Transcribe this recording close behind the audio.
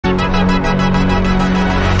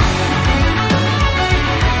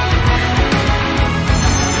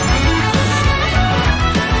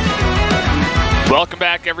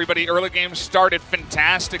everybody. Early game started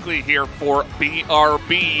fantastically here for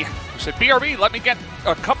BRB. I said, BRB, let me get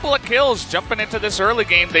a couple of kills jumping into this early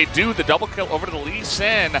game. They do the double kill over to the Lee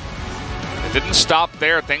Sin. It didn't stop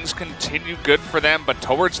there. Things continue good for them, but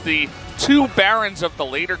towards the two Barons of the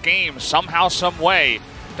later game, somehow, some way,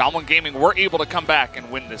 DAMWON Gaming were able to come back and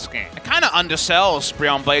win this game. It kind of undersells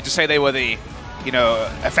BRION Blade to say they were the,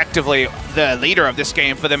 effectively the leader of this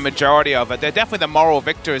game for the majority of it. They're definitely the moral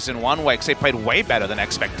victors in one way because they played way better than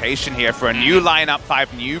expectation here for a new lineup,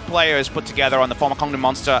 5 new players put together on the former Kongdom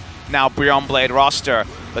Monster, now BRION Blade roster.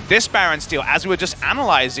 But this Baron steal, as we were just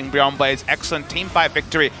analyzing BRION Blade's excellent team fight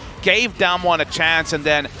victory, gave DAMWON a chance, and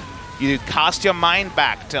then you cast your mind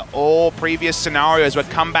back to all previous scenarios where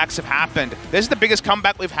comebacks have happened. This is the biggest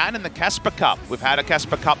comeback we've had in the KeSPA Cup. We've had a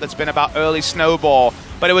KeSPA Cup that's been about early snowball,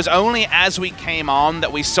 but it was only as we came on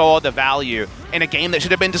that we saw the value in a game that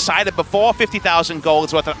should have been decided before 50,000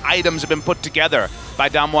 gold's worth of items have been put together by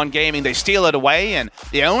DAMWON Gaming. They steal it away, and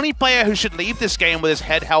the only player who should leave this game with his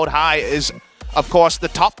head held high is, of course, the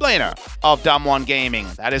top laner of DAMWON Gaming.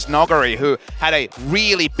 That is Nogari, who had a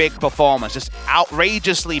really big performance, just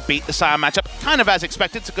outrageously beat the Sion matchup, kind of as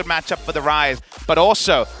expected. It's a good matchup for the Rise, but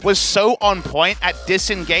also was so on point at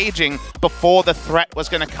disengaging before the threat was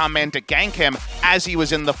going to come in to gank him as he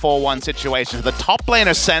was in the 4-1 situation. So the top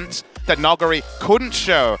laner sense that Nogari couldn't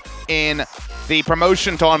show in the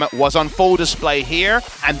promotion tournament was on full display here,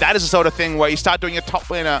 and that is the sort of thing where you start doing your top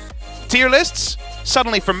laner tier lists.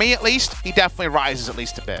 Suddenly, for me at least, he definitely rises at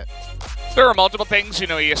least a bit. There are multiple things. He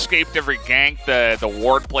escaped every gank, the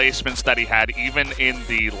ward placements that he had, even in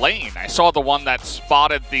the lane. I saw the one that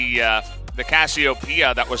spotted the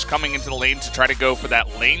Cassiopeia that was coming into the lane to try to go for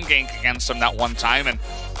that lane gank against him that one time, and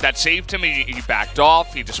that saved him. He backed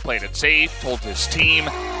off. He just played it safe, told his team.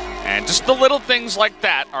 And just the little things like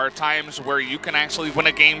that are times where you can actually win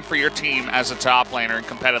a game for your team as a top laner in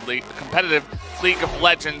competitive League of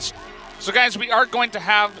Legends. So guys, we are going to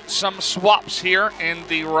have some swaps here in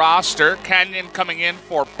the roster. Canyon coming in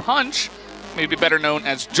for Punch, maybe better known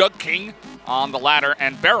as Jug King on the ladder,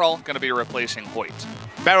 and Beryl going to be replacing Hoyt.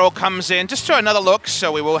 Beryl comes in just to another look,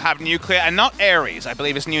 so we will have Nuclear and not Ares. I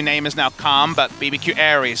believe his new name is now Calm, but BBQ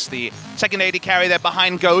Ares, the second AD carry there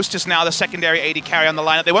behind Ghost, is now the secondary AD carry on the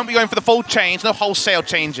lineup. They won't be going for the full change, no wholesale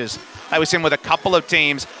changes. I was in with a couple of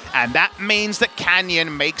teams, and that means that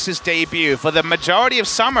Canyon makes his debut. For the majority of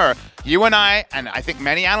summer, you and I think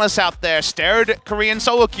many analysts out there, stared at Korean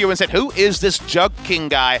solo queue and said, who is this Jug King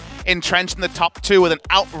guy entrenched in the top 2 with an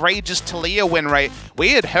outrageous Talia win rate? We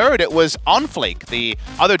had heard it was OnFleek, the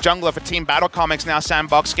other jungler for Team Battle Comics, now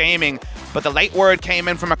Sandbox Gaming. But the late word came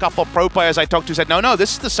in from a couple of pro players I talked to, said, no,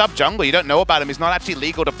 this is the sub-jungler. You don't know about him. He's not actually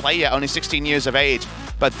legal to play yet, only 16 years of age.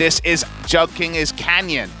 But this is Jug King is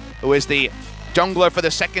Canyon, who is the jungler for the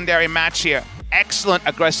secondary match here. Excellent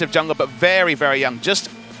aggressive jungler, but very, very young. Just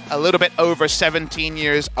a little bit over 17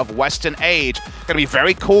 years of Western age. Going to be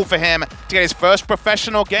very cool for him to get his first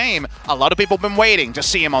professional game. A lot of people have been waiting to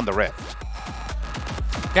see him on the Rift.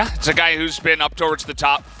 Yeah, it's a guy who's been up towards the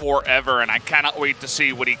top forever, and I cannot wait to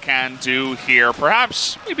see what he can do here.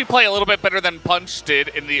 Perhaps maybe play a little bit better than Punch did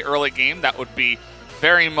in the early game. That would be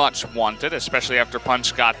very much wanted, especially after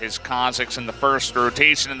Punch got his Kha'Zix in the first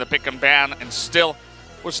rotation in the pick and ban and still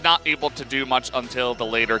was not able to do much until the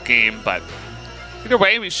later game. But either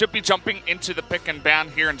way, we should be jumping into the pick and ban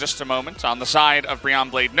here in just a moment. On the side of BRION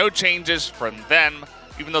Blade, no changes from them,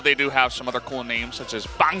 even though they do have some other cool names such as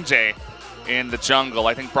Bangjae in the jungle.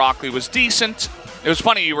 I think Broccoli was decent. It was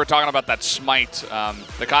funny you were talking about that smite.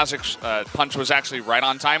 The Kha'Zix punch was actually right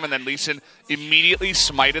on time, and then Lee Sin immediately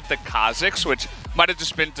smited the Kha'Zix, which might have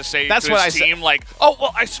just been to say to his team, like, oh,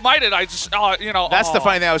 well, I smited. I just, That's the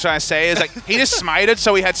funny thing I was trying to say, is like, he just smited,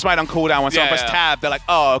 so he had smite on cooldown. When someone pressed tab, they're like,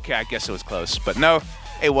 oh, okay, I guess it was close. But no,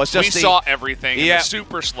 it was just we saw everything in the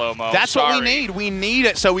super slow-mo. That's what we need. We need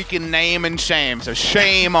it so we can name and shame. So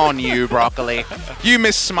shame on you, Broccoli. You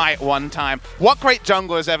missed smite one time. What great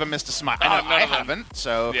jungler has ever missed a smite? I haven't,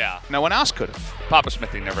 so no one else could have. Papa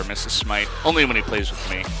Smithy never misses smite, only when he plays with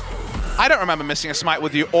me. I don't remember missing a smite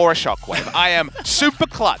with you or a shockwave. I am super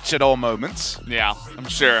clutch at all moments. Yeah, I'm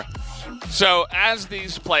sure. So as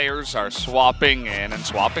these players are swapping in and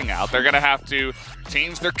swapping out, they're going to have to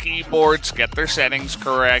change their keyboards, get their settings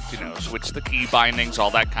correct, switch the key bindings,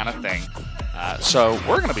 all that kind of thing. So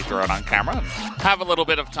we're going to be thrown on camera and have a little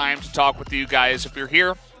bit of time to talk with you guys. If you're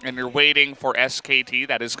here and you're waiting for SKT,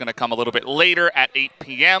 that is going to come a little bit later at 8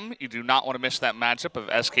 p.m. You do not want to miss that matchup of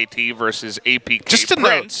SKT versus APK Just to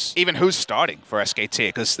Prince. Note even who's starting for SKT,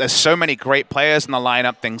 because there's so many great players in the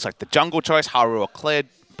lineup, things like the jungle choice, Haru or Clid,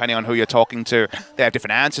 depending on who you're talking to. They have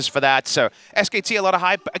different answers for that. So SKT, a lot of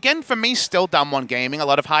hype. Again, for me, still DAMWON Gaming, a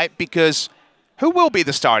lot of hype, because who will be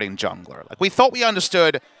the starting jungler? Like, we thought we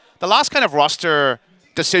understood. The last kind of roster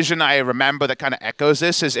decision I remember that kind of echoes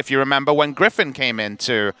this is, if you remember, when Griffin came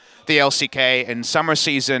into the LCK in summer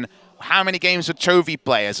season, how many games would Chovy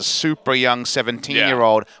play as a super young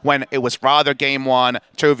 17-year-old when it was rather game 1,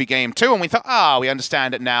 Chovy game 2, and we thought, we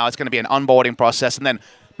understand it now. It's going to be an onboarding process. And then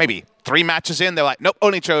maybe 3 matches in, they're like, nope,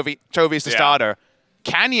 only Chovy. Chovy's the starter.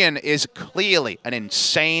 Canyon is clearly an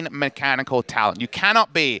insane mechanical talent. You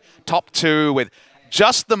cannot be top 2 with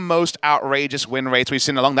just the most outrageous win rates we've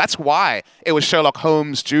seen along. That's why it was Sherlock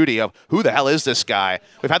Holmes' duty of, who the hell is this guy?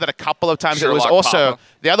 We've had that a couple of times. Sherlock, it was also, Papa.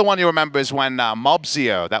 The other one you remember is when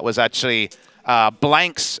Mobzio, that was actually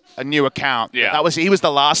Blank's a new account. Yeah. He was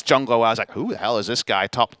the last jungler where I was like, who the hell is this guy?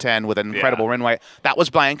 Top 10 with an incredible win rate. That was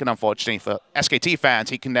Blank, and unfortunately for SKT fans,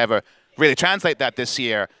 he can never really translate that this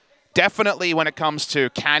year. Definitely when it comes to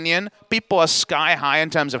Canyon, people are sky high in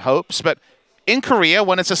terms of hopes, but in Korea,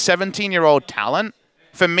 when it's a 17-year-old talent,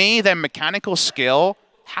 for me, their mechanical skill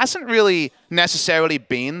hasn't really necessarily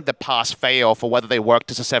been the pass-fail for whether they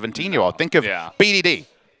worked as a 17-year-old. Think of BDD.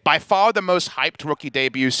 By far the most hyped rookie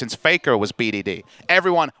debut since Faker was BDD.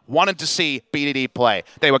 Everyone wanted to see BDD play.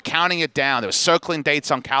 They were counting it down. They were circling dates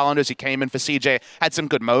on calendars. He came in for CJ, had some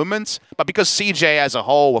good moments. But because CJ as a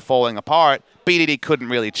whole were falling apart, BDD couldn't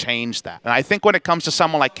really change that. And I think when it comes to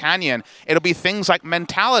someone like Canyon, it'll be things like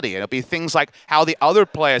mentality. It'll be things like how the other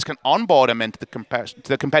players can onboard him into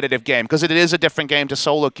the competitive game, because it is a different game to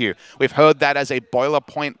solo queue. We've heard that as a boiler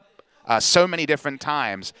point so many different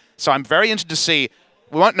times. So I'm very interested to see,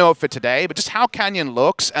 we won't know it for today, but just how Canyon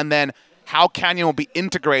looks, and then how Canyon will be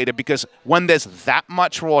integrated, because when there's that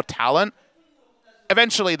much raw talent,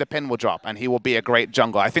 eventually the pin will drop and he will be a great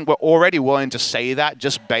jungler. I think we're already willing to say that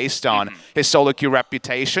just based on his solo queue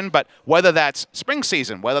reputation, but whether that's spring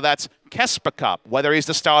season, whether that's KeSPA Cup, whether he's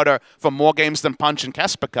the starter for more games than Punch in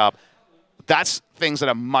KeSPA Cup, that's things that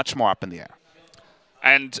are much more up in the air.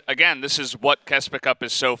 And again, this is what KeSPA Cup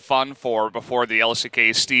is so fun for before the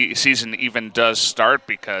LCK season even does start,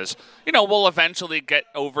 because, you know, we'll eventually get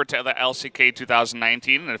over to the LCK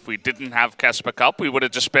 2019, and if we didn't have KeSPA Cup, we would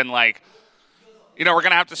have just been like, you know, we're going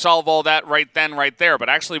to have to solve all that right then, right there. But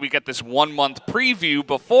actually, we get this 1-month preview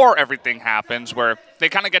before everything happens where they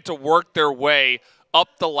kind of get to work their way up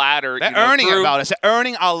the ladder. They're earning it about us. They're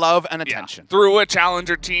earning our love and attention. Through a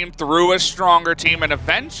challenger team, through a stronger team, and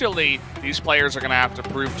eventually these players are going to have to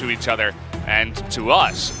prove to each other and to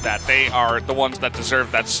us that they are the ones that deserve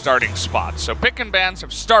that starting spot. So pick and bans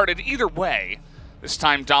have started either way. This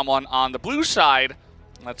time DAMWON on the blue side.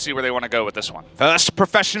 Let's see where they want to go with this one. First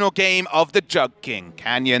professional game of the Jug King.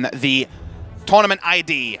 Canyon, the tournament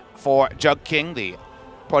ID for Jug King, the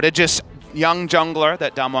prodigious young jungler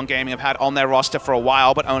that DAMWON Gaming have had on their roster for a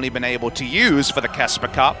while, but only been able to use for the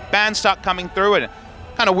KeSPA Cup. Bans start coming through, and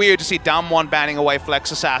kind of weird to see DAMWON banning away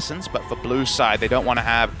Flex Assassins, but for blue side, they don't want to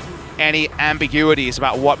have any ambiguities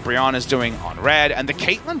about what BRION is doing on red. And the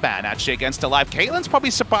Caitlyn ban, actually, against Alive. Caitlyn's probably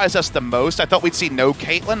surprised us the most. I thought we'd see no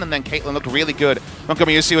Caitlyn, and then Caitlyn looked really good when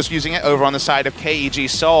Komayusi was using it over on the side of KEG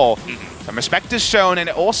Seoul. Some respect is shown, and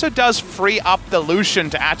it also does free up the Lucian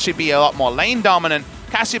to actually be a lot more lane dominant.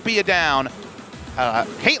 Cassiopeia down,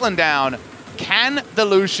 Caitlyn down. Can the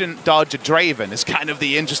Lucian dodge a Draven is kind of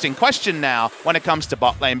the interesting question now when it comes to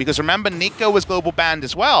bot lane, because remember, Nico was global banned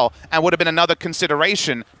as well and would have been another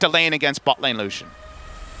consideration to lane against bot lane Lucian.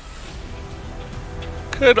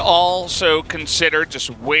 Could also consider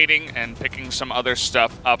just waiting and picking some other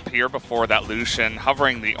stuff up here before that Lucian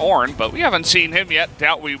hovering the Ornn, but we haven't seen him yet.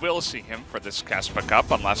 Doubt we will see him for this KeSPA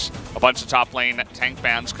Cup unless a bunch of top lane tank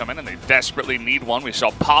bans come in and they desperately need one. We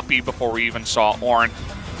saw Poppy before we even saw Ornn.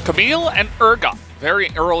 Camille and Urgot very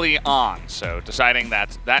early on, so deciding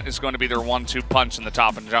that that is going to be their 1-2 punch in the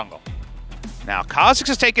top and jungle. Now, Kha'Zix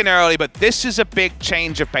is taken early, but this is a big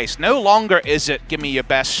change of pace. No longer is it, give me your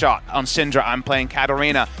best shot on Syndra, I'm playing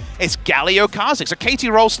Katarina. It's Galio Kha'Zix, a KT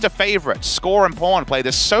Rolster favorite. Score and Pawn play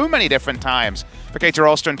this so many different times for KT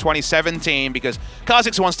Rolster in 2017 because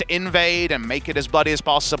Kha'Zix wants to invade and make it as bloody as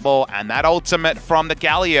possible, and that ultimate from the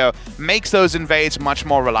Galio makes those invades much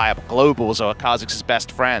more reliable. Globals are Kha'Zix's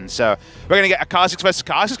best friend, so we're going to get a Kha'Zix versus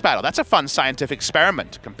Kha'Zix battle. That's a fun scientific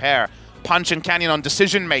experiment to compare Punch and Canyon on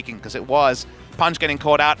decision-making, because it was Punch getting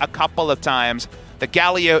caught out a couple of times. The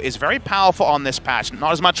Galio is very powerful on this patch.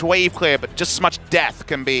 Not as much wave clear, but just as much death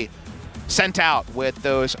can be sent out with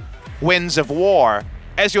those winds of war.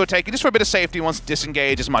 As you're taking, just for a bit of safety, wants to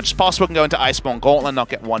disengage as much as possible, can go into Iceborne Gauntlet, not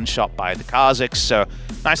get one shot by the Kha'Zix. So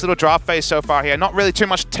nice little draft phase so far here. Not really too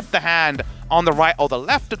much tip the hand on the right or the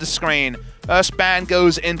left of the screen. First ban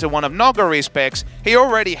goes into one of Nogari's picks. He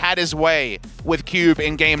already had his way with Cube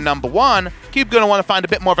in game number 1. Cube going to want to find a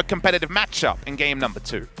bit more of a competitive matchup in game number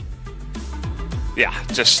 2. Yeah,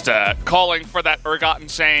 just calling for that Urgot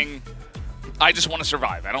and saying, I just want to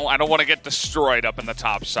survive. I don't want to get destroyed up in the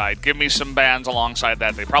top side. Give me some bans alongside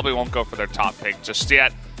that. They probably won't go for their top pick just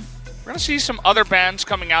yet. We're going to see some other bans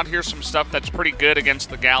coming out here, some stuff that's pretty good against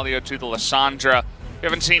the Galio to the Lissandra. We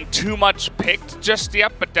haven't seen too much picked just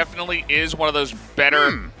yet, but definitely is one of those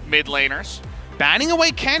better mid laners. Banning away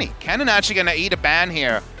Kenny. Kennen actually going to eat a ban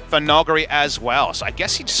here for Nogari as well. So I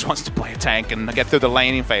guess he just wants to play a tank and get through the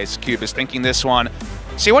laning phase. Cube is thinking this one.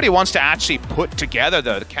 See what he wants to actually put together,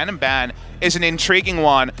 though. The Kennen ban is an intriguing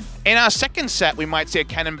one. In our second set, we might see a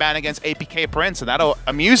Kennen ban against APK Prince, and that'll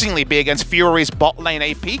amusingly be against Fury's bot lane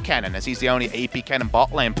AP Kennen, as he's the only AP Kennen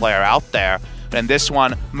bot lane player out there. But in this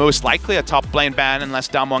one, most likely a top lane ban, unless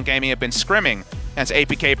DAMWON Gaming have been scrimming against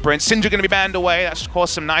APK Prince. Syndra going to be banned away. That should cause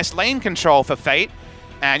some nice lane control for Fate.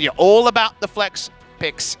 And you're all about the flex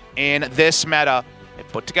picks in this meta. They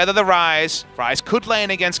put together the Ryze. Ryze could lane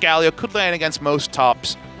against Galio, could lane against most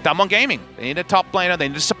tops. DAMWON Gaming, they need a top laner, they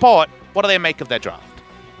need a support. What do they make of their draft?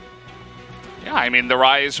 Yeah, I mean, the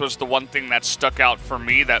Ryze was the one thing that stuck out for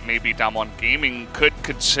me that maybe DAMWON Gaming could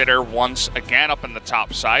consider once again up in the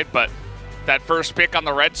top side, but that first pick on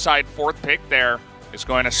the red side, 4th pick there, is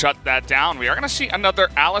going to shut that down. We are going to see another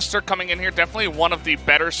Alistar coming in here, definitely one of the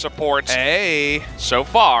better supports so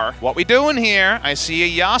far. What we doing here? I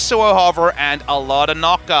see a Yasuo hover and a lot of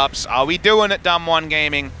knockups. Are we doing it, DAMWON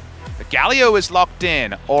Gaming? The Galio is locked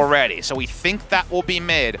in already, so we think that will be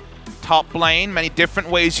mid. Top lane, many different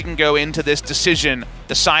ways you can go into this decision.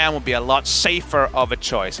 The Sion will be a lot safer of a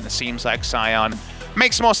choice, and it seems like Sion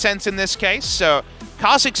makes more sense in this case. So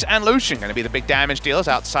Kha'Zix and Lucian going to be the big damage dealers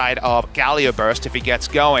outside of Galio Burst if he gets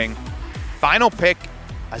going. Final pick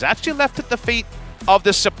is actually left at the feet of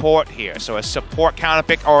the support here. So a support counter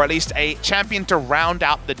pick, or at least a champion to round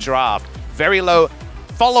out the draft. Very low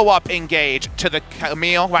follow-up engage to the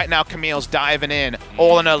Camille. Right now, Camille's diving in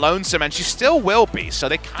all on her lonesome, and she still will be. So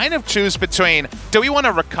they kind of choose between, do we want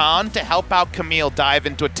to Rakan to help out Camille dive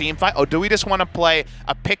into a team fight, or do we just want to play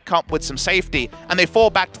a pick comp with some safety? And they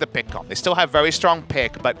fall back to the pick comp. They still have very strong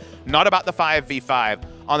pick, but not about the 5v5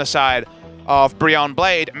 on the side of BRION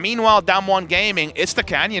Blade. Meanwhile, DAMWON Gaming, it's the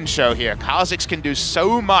Canyon show here. Kha'Zix can do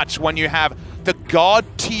so much when you have the god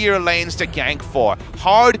tier lanes to gank for.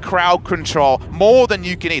 Hard crowd control, more than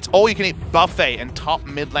you can eat. It's all you can eat buffet in top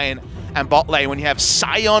mid lane and bot lane when you have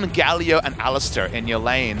Sion, Galio, and Alistar in your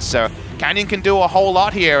lane. So Canyon can do a whole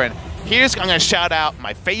lot here. And here's, I'm going to shout out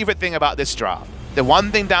my favorite thing about this draft. The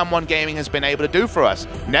one thing DAMWON Gaming has been able to do for us.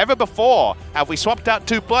 Never before have we swapped out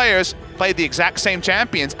 2 players, played the exact same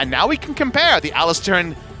champions, and now we can compare the Alistar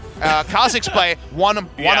and Kha'Zix play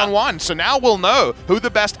one-on-one. So now we'll know who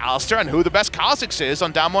the best Alistar and who the best Kha'Zix is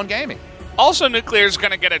on DAMWON Gaming. Also, Nuclear's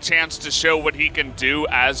going to get a chance to show what he can do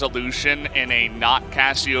as a Lucian in a not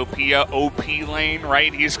Cassiopeia OP lane,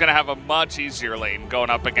 right? He's going to have a much easier lane going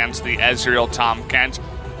up against the Ezreal Tahm Kench.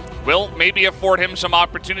 Will maybe afford him some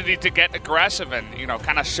opportunity to get aggressive and, you know,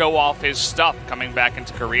 kind of show off his stuff coming back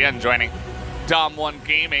into Korea and joining DAMWON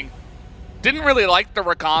Gaming. Didn't really like the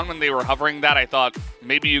Rakan when they were hovering that. I thought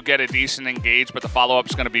maybe you get a decent engage, but the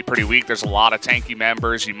follow-up's going to be pretty weak. There's a lot of tanky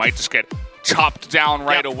members. You might just get chopped down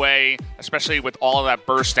right away, especially with all of that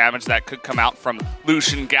burst damage that could come out from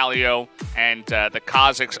Lucian, Galio, and the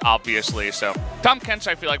Kha'Zix, obviously. So Tahm Kench,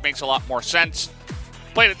 I feel like, makes a lot more sense.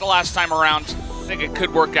 Played it the last time around. I think it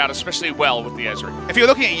could work out especially well with the Ezreal. If you're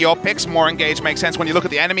looking at your picks, more engage makes sense. When you look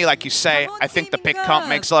at the enemy, like you say, I think the pick comp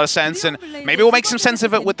makes a lot of sense, and maybe we'll make some sense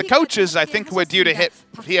of it with the coaches. I think we're due to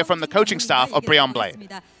hear from the coaching staff of BRION Blade.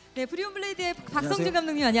 네, 브리온 블레이드의 박성준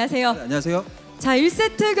감독님 안녕하세요. 안녕하세요. 자,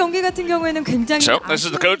 1세트 경기 같은 경우에는 굉장히 So, this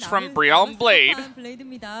is the coach from BRION Blade.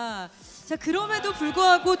 블레이드입니다. 자, 그럼에도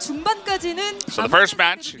불구하고 중반까지는 So the first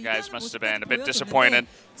match, you guys must have been a bit disappointed.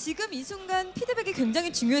 지금 이 순간 피드백이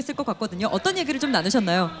굉장히 중요했을 것 같거든요. 어떤 얘기를 좀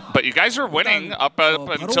나누셨나요? But you guys are winning up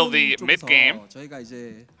until the mid game. 저희가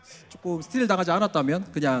이제 조금 스틸 당하지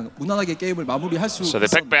않았다면 그냥 무난하게 게임을 마무리할 수 So the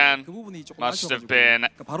pick ban must have been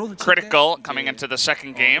critical coming into the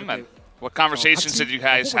second game. And what conversations did you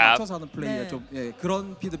guys have?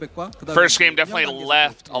 그런 피드백과 First game definitely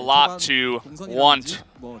left a lot to want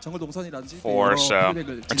뭐 정글 동선이라든지 For so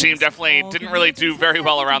our team definitely didn't really do very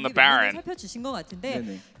well around the Baron. 살펴주신 것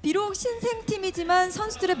같은데 비록 신생팀이지만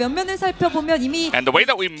선수들의 면면을 살펴보면 이미 And the way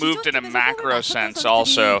that we moved in a macro sense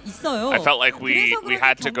also, I felt like we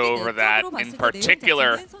had to go over that in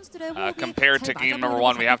particular. Compared to game number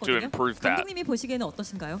 1, we have to improve that. 감독님이 보시기에는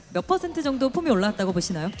어떠신가요? 몇 % 정도 폼이 올라왔다고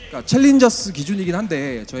보시나요? 그러니까 챌린저스 기준이긴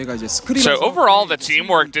한데 저희가 이제 스크림 So overall, the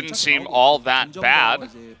teamwork didn't seem all that bad.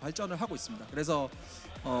 발전을 하고 있습니다. 그래서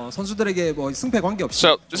선수들에게 뭐 승패 관계없이.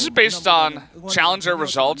 So this is based on challenger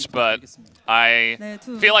results, but I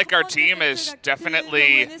feel like our team is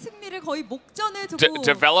definitely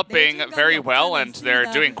developing very well, and they're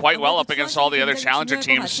doing quite well up against all the other challenger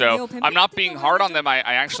teams. So I'm not being hard on them. I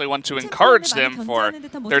actually want to encourage them for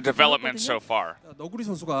their development so far. 너구리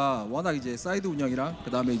선수가 워낙 이제 사이드 운영이랑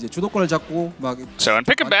그다음에 이제 주도권을 잡고 막. So in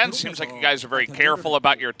pick and ban, seems like you guys are very careful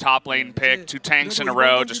about your top lane pick. 2 tanks in a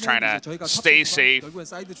row, just trying to stay safe. 결국엔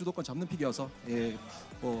사이드 주도권 잡는 픽이어서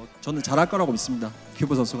뭐 저는 잘할 거라고 믿습니다.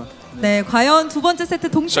 큐브 선수가. 네, 과연 두 번째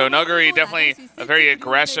세트 동점. So Nuguri definitely a very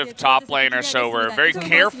aggressive top laner, so we're very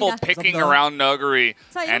careful picking around Nuguri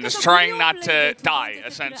and just trying not to die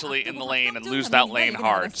essentially in the lane and lose that lane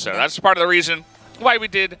hard. So that's part of the reason why we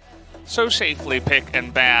did so safely pick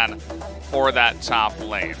and ban for that top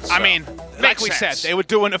lane. So, I mean, like we said, they were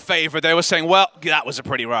doing a favor. They were saying, well, that was a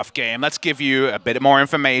pretty rough game. Let's give you a bit more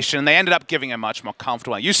information. They ended up giving a much more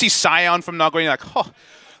comfortable one. You see Sion from Nuguri, you're like, oh,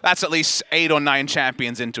 that's at least 8 or 9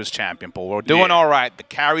 champions into his champion pool. We're doing all right. The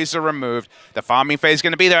carries are removed. The farming phase is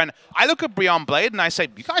going to be there. And I look at BRION Blade and I say,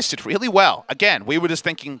 you guys did really well. Again, we were just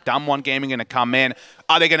thinking DAMWON Gaming going to come in.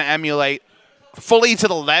 Are they going to emulate fully to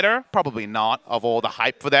the letter? Probably not, of all the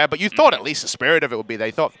hype for there, but you thought at least the spirit of it would be, they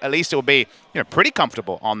thought at least it would be, pretty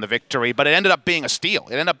comfortable on the victory, but it ended up being a steal.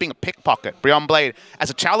 It ended up being a pickpocket. BRION Blade, as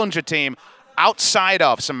a challenger team, outside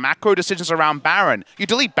of some macro decisions around Baron, you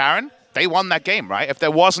delete Baron, they won that game, right? If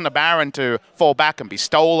there wasn't a Baron to fall back and be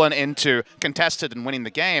stolen into contested and winning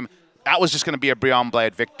the game, that was just going to be a BRION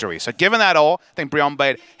Blade victory. So given that all, I think BRION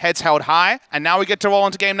Blade heads held high, and now we get to roll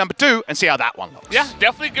into game number 2 and see how that one looks. Yeah,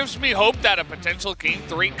 definitely gives me hope that a potential game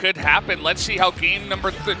 3 could happen. Let's see how game number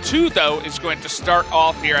 2, though, is going to start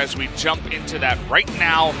off here as we jump into that right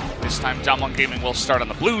now. This time, DWG Gaming will start on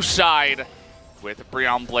the blue side with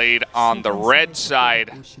BRION Blade on the red side.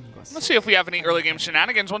 Let's see if we have any early game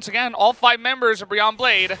shenanigans. Once again, all 5 members of BRION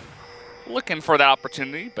Blade looking for that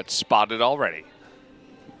opportunity, but spotted already.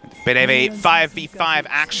 Bit of a 5v5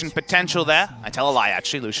 action potential there. I tell a lie,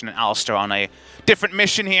 actually. Lucian and Alistair on a different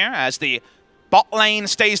mission here as the bot lane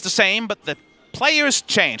stays the same, but the players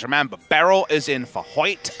change. Remember, Beryl is in for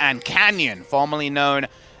Hoyt, and Canyon, formerly known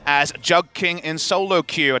as Jug King in solo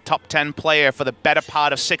queue, a top 10 player for the better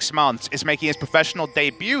part of 6 months, is making his professional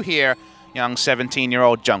debut here. Young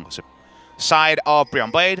 17-year-old jungler. So, side of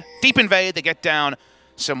BRION Blade, deep invade, they get down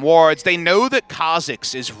some wards. They know that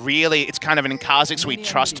Kha'Zix is really, it's kind of an in Kha'Zix we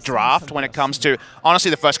trust draft when it comes to,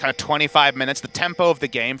 honestly, the first kind of 25 minutes. The tempo of the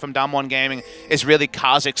game from DWG Gaming is really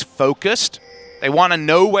Kha'Zix focused. They want to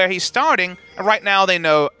know where he's starting, and right now they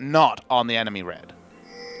know not on the enemy red.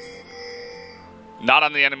 Not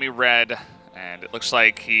on the enemy red, and it looks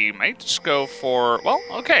like he might just go for, well,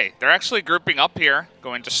 okay. They're actually grouping up here,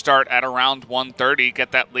 going to start at around 1:30,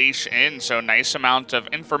 get that leash in, so nice amount of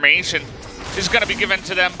information is going to be given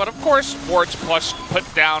to them, but of course, wards put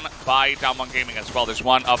down by DWG Gaming as well. There's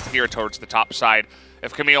one up here towards the top side.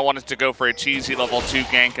 If Camille wanted to go for a cheesy level 2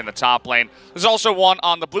 gank in the top lane, there's also one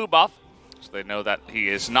on the blue buff, so they know that he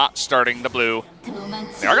is not starting the blue.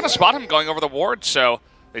 They are going to spot him going over the ward, so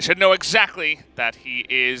they should know exactly that he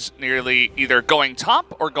is nearly either going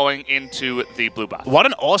top or going into the blue buff. What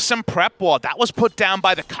an awesome prep ward. That was put down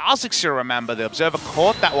by the Kha'Zix, you remember. The Observer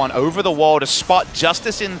caught that one over the wall to spot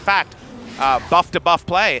Justice, in fact, buff-to-buff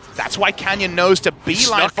play. That's why Canyon knows to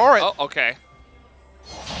beeline for it. Oh, okay.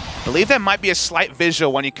 I believe there might be a slight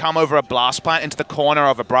visual when you come over a blast plant into the corner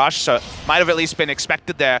of a brush, so it might have at least been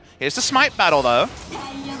expected there. Here's the smite battle, though.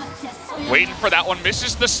 Waiting for that one,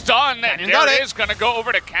 misses the stun, and there it is, gonna go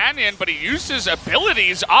over to Canyon, but he uses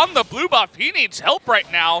abilities on the blue buff. He needs help right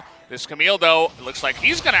now. This Camille, though, it looks like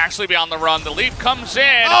he's gonna actually be on the run. The lead comes in,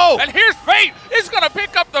 and here's Fate! He's gonna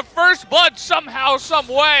pick up the first blood somehow, some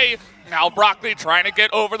way. Now Broccoli trying to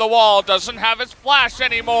get over the wall, doesn't have his flash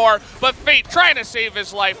anymore, but Fate trying to save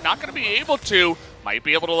his life, not gonna be able to. Might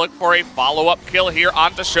be able to look for a follow-up kill here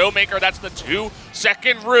onto Showmaker. That's the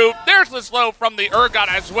 2-second root. There's the slow from the Urgot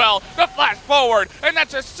as well. The flash forward, and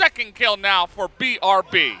that's a second kill now for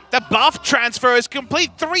BRB. The buff transfer is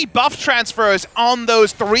complete. 3 buff transfers on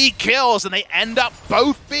those 3 kills, and they end up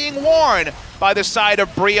both being worn by the side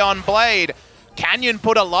of BRION Blade. Canyon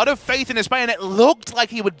put a lot of faith in his play, and it looked like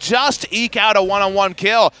he would just eke out a one-on-one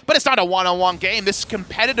kill. But it's not a one-on-one game. This is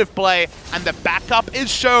competitive play, and the backup is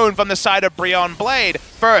shown from the side of BRION Blade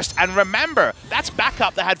first. And remember, that's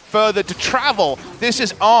backup that had further to travel. This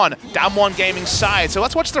is on DAMWON Gaming's side. So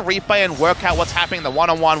let's watch the replay and work out what's happening in the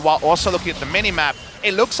one-on-one while also looking at the minimap.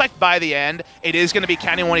 It looks like by the end, it is going to be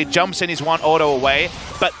Canyon when he jumps in, he's one auto away.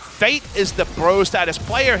 But Fate is the bro status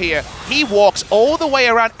player here. He walks all the way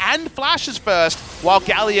around and flashes first while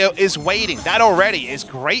Galio is waiting. That already is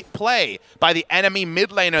great play by the enemy mid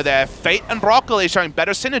laner there. Fate and Broccoli showing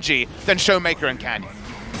better synergy than Showmaker and Canyon.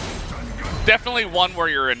 Definitely one where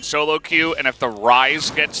you're in solo queue, and if the Rise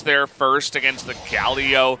gets there first against the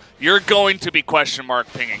Galio, you're going to be question mark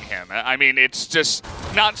pinging him. I mean, it's just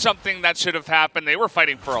not something that should have happened. They were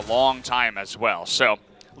fighting for a long time as well. So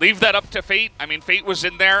leave that up to Fate. I mean, Fate was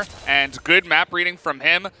in there, and good map reading from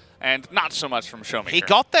him, and not so much from Showmaker. He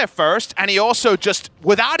got there first, and he also just,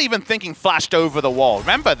 without even thinking, flashed over the wall.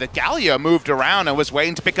 Remember, the Galio moved around and was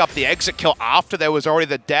waiting to pick up the exit kill after there was already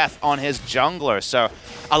the death on his jungler. So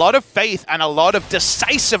a lot of faith and a lot of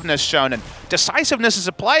decisiveness shown. And decisiveness as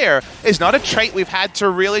a player is not a trait we've had to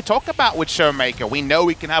really talk about with Showmaker. We know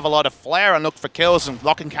we can have a lot of flair and look for kills and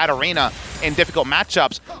lock in Katarina in difficult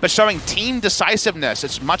matchups, but showing team decisiveness,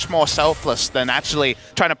 it's much more selfless than actually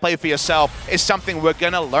trying to play for yourself, is something we're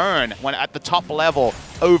going to learn when at the top level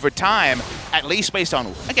over time, at least based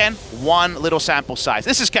on, again, one little sample size.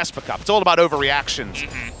 This is KeSPA Cup. It's all about overreactions.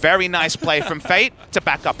 Very nice play from Fate to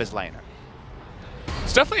back up his laner.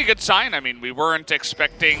 It's definitely a good sign. I mean, we weren't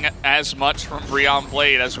expecting as much from BRION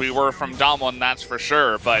Blade as we were from DAMWON, that's for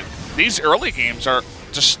sure. But these early games are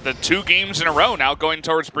just the 2 games in a row now going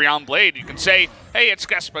towards BRION Blade. You can say, hey, it's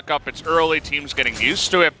KeSPA Cup, it's early, team's getting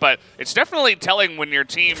used to it, but it's definitely telling when your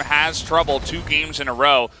team has trouble 2 games in a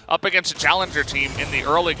row up against a challenger team in the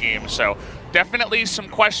early game. So definitely some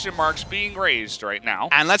question marks being raised right now.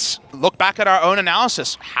 And let's look back at our own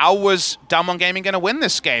analysis. How was DWG Gaming going to win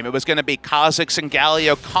this game? It was going to be Kha'Zix and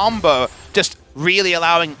Galio combo, just really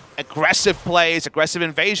allowing aggressive plays, aggressive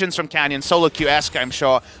invasions from Canyon, solo queue-esque, I'm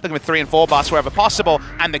sure, looking for 3 and 4 bots wherever possible,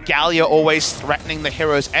 and the Galio always threatening the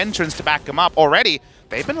hero's entrance to back them up. Already,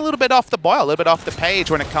 they've been a little bit off the boil, a little bit off the page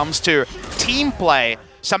when it comes to team play.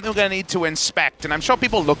 Something we're going to need to inspect. And I'm sure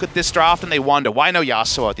people look at this draft and they wonder, why no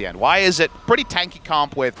Yasuo at the end? Why is it pretty tanky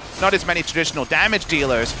comp with not as many traditional damage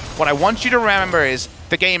dealers? What I want you to remember is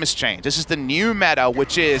the game has changed. This is the new meta,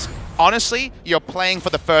 which is, honestly, you're playing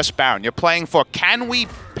for the first Baron. You're playing for, can we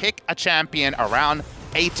pick a champion around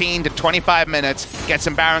 18 to 25 minutes, get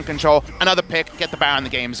some Baron control, another pick, get the Baron, the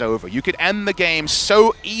game's over. You could end the game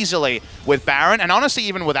so easily with Baron, and honestly,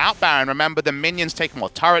 even without Baron, remember the minions take more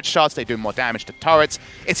turret shots, they do more damage to turrets.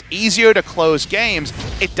 It's easier to close games.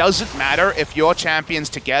 It doesn't matter if your champions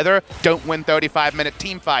together don't win 35-minute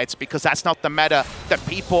team fights, because that's not the meta that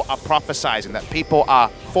people are prophesizing, that people are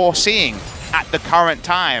foreseeing at the current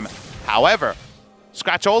time. However,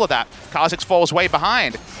 scratch all of that, Kha'Zix falls way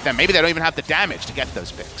behind, then maybe they don't even have the damage to get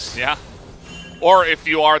those picks. Yeah. Or if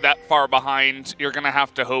you are that far behind, you're going to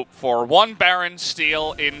have to hope for one Baron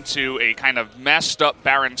steal into a kind of messed up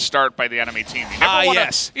Baron start by the enemy team.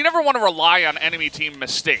 You never want to rely on enemy team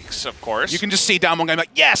mistakes, of course. You can just see DWG going like,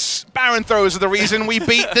 yes, Baron throws are the reason we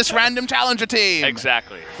beat this random challenger team.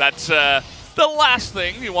 Exactly. That's the last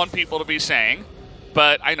thing you want people to be saying,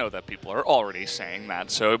 but I know that people are already saying that.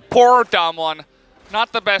 So poor DWG,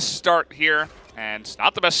 not the best start here. And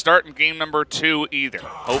not the best start in game number 2 either.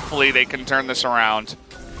 Hopefully they can turn this around,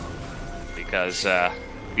 because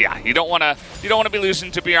yeah, you don't want to be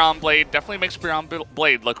losing to BRION Blade. Definitely makes BRION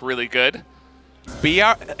Blade look really good.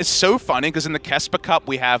 It's so funny because in the KeSPA Cup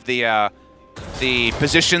we have the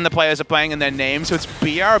position the players are playing and their name, so it's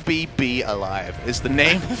BRB Alive is the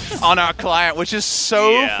name on our client, which is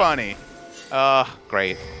so funny.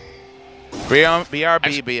 Great.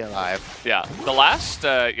 BRB Alive. Yeah, the last,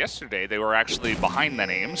 yesterday, they were actually behind the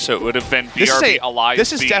name, so it would have been BRB Alive.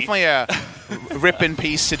 This is definitely a rip in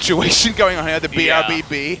peace situation going on here, the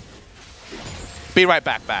BRBB. Be right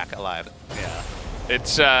back Alive. Yeah.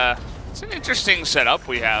 It's an interesting setup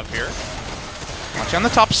we have here. Watch on the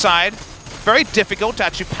top side. Very difficult to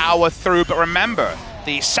actually power through, but remember,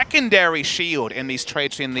 the secondary shield in these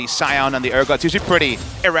trades between the Scion and the Urgot's usually pretty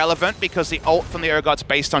irrelevant because the ult from the Urgot's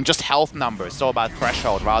based on just health numbers. It's all about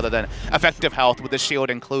threshold rather than effective health with the shield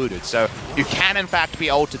included. So you can, in fact, be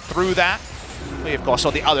ulted through that. We, of course, saw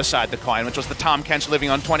the other side of the coin, which was the Tahm Kench living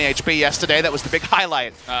on 20 HP yesterday. That was the big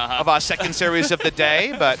highlight of our second series of the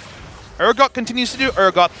day. But Urgot continues to do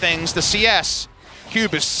Urgot things. The CS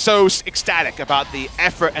Cube is so ecstatic about the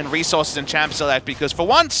effort and resources in Champ Select because for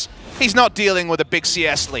once, he's not dealing with a big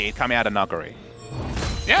CS lead coming out of Nuguri.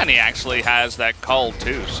 Yeah, and he actually has that cull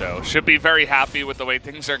too, so should be very happy with the way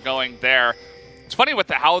things are going there. It's funny with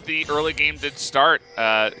how the early game did start.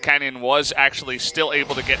 Canyon was actually still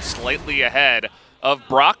able to get slightly ahead of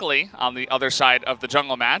Broccoli on the other side of the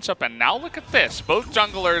jungle matchup, and now look at this. Both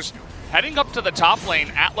junglers heading up to the top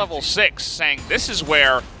lane at level 6, saying this is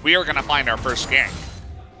where we are going to find our first gank.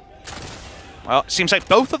 Well, it seems like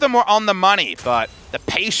both of them were on the money, but the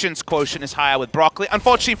patience quotient is higher with Broccoli.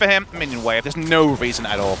 Unfortunately for him, minion wave. There's no reason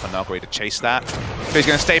at all for Nuguri to chase that. So he's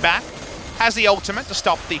going to stay back. Has the ultimate to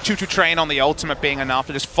stop the choo-choo train on the ultimate being enough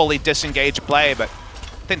to just fully disengage play, but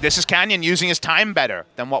I think this is Canyon using his time better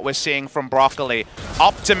than what we're seeing from Broccoli.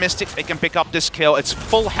 Optimistic they can pick up this kill. It's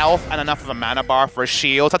full health and enough of a mana bar for a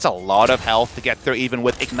shield. That's a lot of health to get through even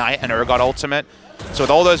with Ignite and Urgot ultimate. So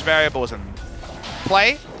with all those variables in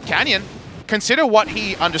play, Canyon, consider what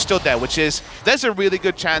he understood there, which is there's a really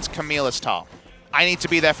good chance Camille is top. I need to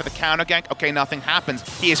be there for the counter gank. Okay, nothing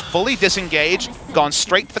happens. He is fully disengaged, gone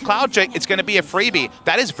straight to the Cloud Drake. It's going to be a freebie.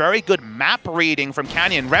 That is very good map reading from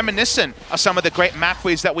Canyon, reminiscent of some of the great map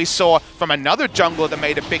reads that we saw from another jungler that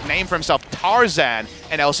made a big name for himself, Tarzan,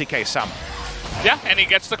 in LCK Summer. Yeah, and he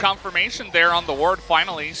gets the confirmation there on the ward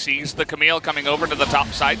finally. Sees the Camille coming over to the top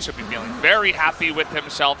side. Should be feeling very happy with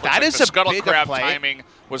himself. That is the a scuttle bigger crab play. timing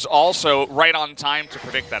was also right on time to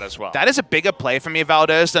predict that as well. That is a bigger play for me,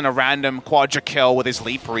 Valdez, than a random quadra kill with his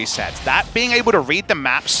leap resets. That being able to read the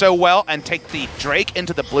map so well and take the Drake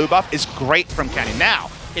into the blue buff is great from Canyon. Now,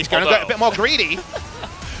 he's going to go a bit more greedy.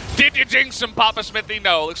 Did you jinx him, Papa Smithy?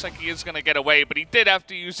 No, looks like he is going to get away, but he did have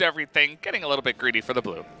to use everything, getting a little bit greedy for the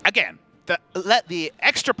blue. Again, the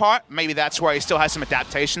extra part, maybe that's where he still has some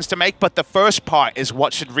adaptations to make, but the first part is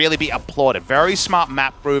what should really be applauded. Very smart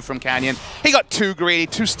map brew from Canyon. He got too greedy,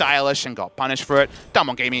 too stylish, and got punished for it.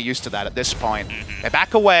 DAMWON Gaming are used to that at this point. They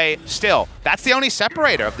back away. Still, that's the only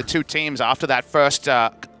separator of the two teams after that first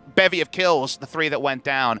bevy of kills, the 3 that went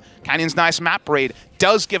down. Canyon's nice map read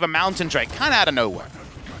does give a Mountain Drake kind of out of nowhere.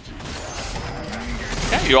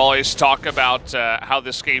 Yeah, you always talk about how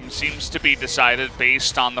this game seems to be decided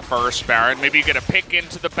based on the first Baron. Maybe you get a pick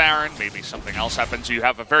into the Baron, maybe something else happens. You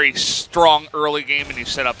have a very strong early game and you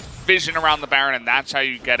set up vision around the Baron and that's how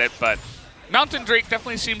you get it. But Mountain Drake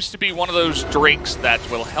definitely seems to be one of those Drakes that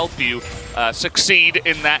will help you succeed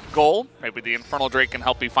in that goal. Maybe the Infernal Drake can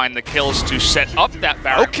help you find the kills to set up that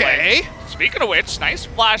Baron Okay. play. Speaking of which, nice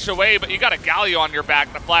flash away, but you got a Galio on your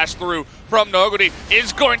back to flash through from Noguri.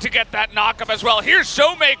 Is going to get that knock up as well. Here's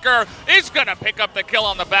Showmaker, is going to pick up the kill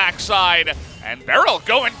on the backside. And Beryl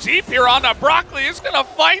going deep here on a Broccoli is going to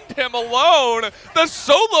find him alone. The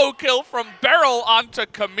solo kill from Beryl onto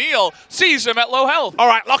Camille sees him at low health. All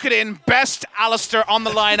right, lock it in. Best Alistair on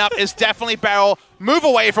the lineup is definitely Beryl. Move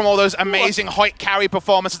away from all those amazing Hoyt carry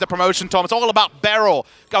performances, the promotion, Tom. It's all about Beryl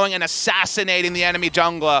going and assassinating the enemy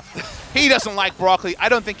jungler. He doesn't like broccoli. I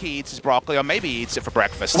don't think he eats his broccoli, or maybe he eats it for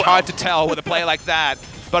breakfast. It's hard to tell with a play like that.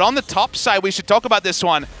 But on the top side, we should talk about this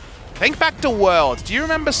one. Think back to Worlds. Do you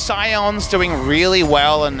remember Scions doing really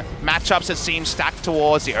well in matchups that seemed stacked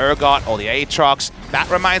towards the Urgot or the Aatrox? That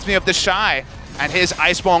reminds me of the Shy and his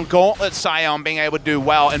Iceborne Gauntlet Scion being able to do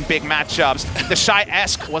well in big matchups. The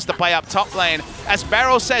Shy-esque was the play up top lane. As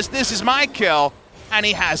Beryl says, this is my kill, and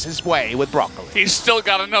he has his way with Broccoli. He's still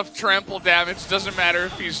got enough trample damage, doesn't matter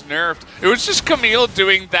if he's nerfed. It was just Camille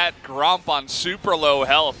doing that Gromp on super low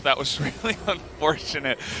health that was really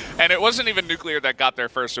unfortunate. And it wasn't even Nuclear that got there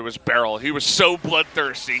first, it was Beryl. He was so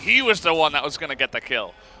bloodthirsty. He was the one that was gonna get the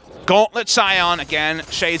kill. Gauntlet Scion, again,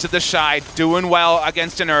 Shades of the Shy, doing well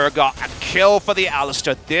against an Urgot. A kill for the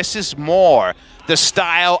Alistair. This is more the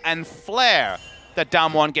style and flair that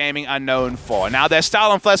DAMWON Gaming are known for. Now, their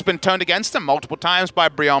style and flair has been turned against them multiple times by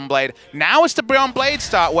BRION Blade. Now it's the BRION Blade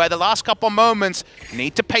start, where the last couple moments, you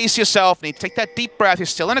need to pace yourself, need to take that deep breath. You're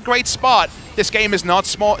still in a great spot. This game is not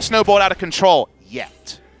snowballed out of control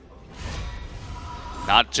yet.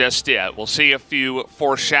 Not just yet. We'll see if you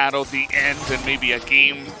foreshadow the end and maybe a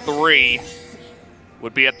Game 3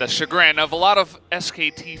 would be at the chagrin of a lot of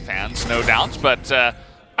SKT fans, no doubt. But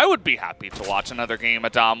I would be happy to watch another game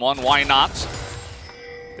of DAMWON. Why not?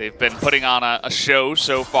 They've been putting on a show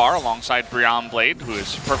so far alongside BRION Blade, who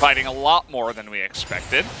is providing a lot more than we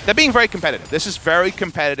expected. They're being very competitive. This is very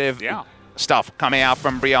competitive stuff coming out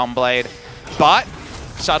from BRION Blade. But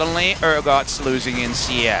suddenly, Urgot's losing in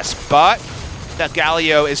CS. But the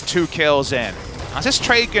Galio is 2 kills in. How's this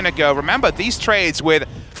trade going to go? Remember, these trades with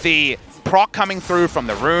the proc coming through from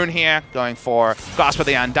the Rune here, going for Grasp of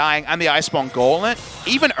the Undying and the Iceborne Gauntlet.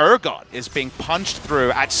 Even Urgot is being punched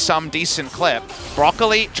through at some decent clip.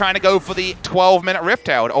 Broccoli trying to go for the 12-minute Rift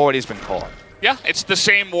Herald, already has been caught. Yeah, it's the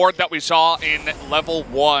same ward that we saw in level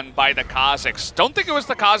 1 by the Kha'Zix. Don't think it was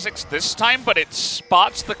the Kha'Zix this time, but it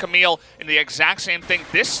spots the Camille in the exact same thing,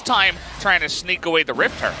 this time trying to sneak away the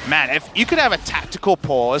Rift Herald. Man, if you could have a tactical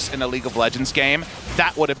pause in a League of Legends game,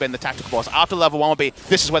 that would have been the tactical pause. After level 1 would be,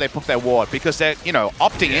 this is where they put their ward, because they're, you know,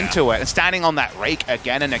 opting into it and standing on that rake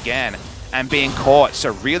again and again and being caught.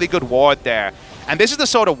 So really good ward there. And this is the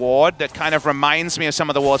sort of ward that kind of reminds me of some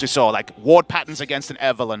of the wards we saw, like ward patterns against an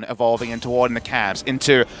Evelyn evolving into ward in the Cavs,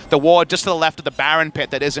 into the ward just to the left of the Baron pit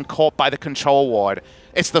that isn't caught by the control ward.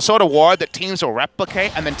 It's the sort of ward that teams will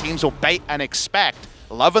replicate and then teams will bait and expect.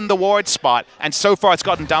 Loving the ward spot, and so far it's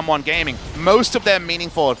gotten DAMWON Gaming most of their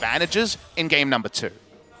meaningful advantages in game number 2.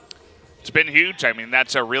 It's been huge. I mean,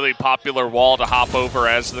 that's a really popular wall to hop over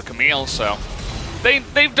as the Camille, so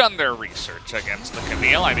they've done their research against the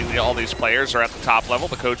Camille. I mean, all these players are at the top level.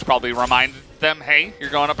 The coach probably reminded them, hey,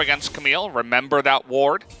 you're going up against Camille. Remember that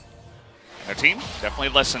ward. And their team definitely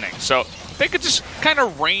listening. So they could just kind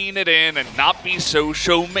of rein it in and not be so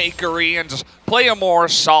showmakery and just play a more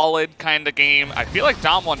solid kind of game. I feel like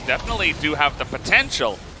DAMWON definitely do have the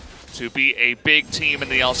potential to be a big team in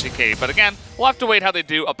the LCK. But again, we'll have to wait how they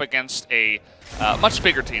do up against a much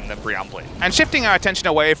bigger team than BRION Blade. And shifting our attention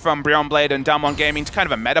away from BRION Blade and DAMWON Gaming to kind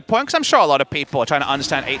of a meta point, because I'm sure a lot of people are trying to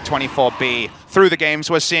understand 824B through the games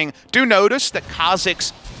we're seeing. Do notice that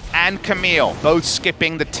Kha'Zix and Camille both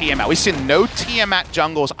skipping the Tiamat. We've seen no Tiamat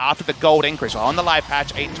jungles after the gold increase. On the live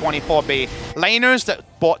patch, 824B. Laners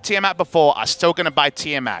that bought Tiamat before are still going to buy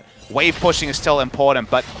Tiamat. Wave pushing is still important,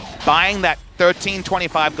 but buying that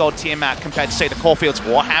 1325 gold Tiamat compared to, say, the Caulfield's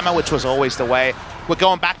Warhammer, which was always the way. We're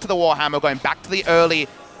going back to the Warhammer, going back to the early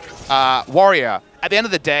Warrior. At the end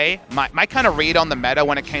of the day, my kind of read on the meta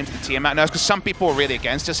when it came to the Tiamat nerfs, because some people were really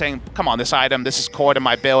against it, saying, come on, this item, this is core to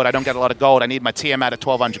my build, I don't get a lot of gold, I need my Tiamat at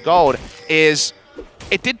 1200 gold, is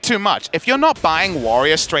it did too much. If you're not buying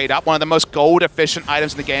Warrior straight up, one of the most gold-efficient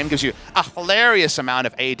items in the game, gives you a hilarious amount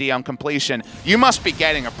of AD on completion, you must be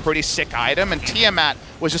getting a pretty sick item, and Tiamat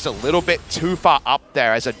was just a little bit too far up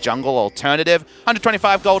there as a jungle alternative.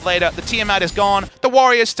 125 gold later, the Tiamat is gone, the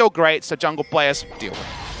Warrior is still great, so jungle players, deal with it.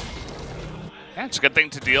 Yeah, it's a good thing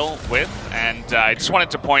to deal with, and I just wanted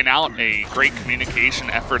to point out a great communication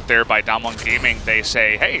effort there by DAMWON Gaming. They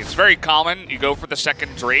say, hey, it's very common, you go for the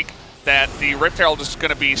second Drake, that the Rift Herald is going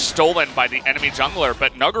to be stolen by the enemy jungler,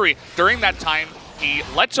 but Nuguri, during that time, he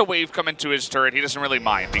lets a wave come into his turret. He doesn't really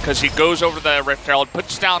mind because he goes over the Rift Herald,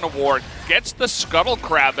 puts down a ward, gets the Scuttle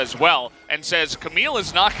Crab as well, and says, Camille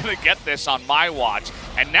is not going to get this on my watch.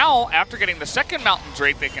 And now, after getting the second Mountain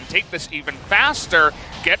Drake, they can take this even faster,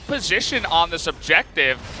 get position on this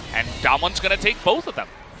objective, and DAMWON's going to take both of them.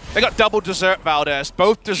 They got double dessert Valdez,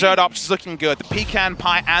 both dessert options looking good. The pecan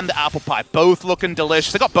pie and the apple pie, both looking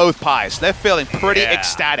delicious. They got both pies. They're feeling pretty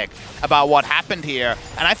ecstatic about what happened here.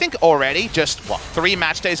 And I think already, just, what, 3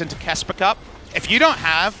 match days into KeSPA Cup, if you don't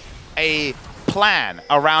have a plan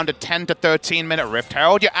around a 10 to 13 minute Rift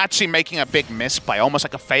Herald, you're actually making a big miss play, almost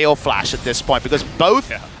like a fail flash at this point, because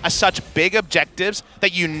both are such big objectives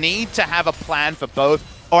that you need to have a plan for both,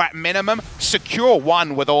 or at minimum, secure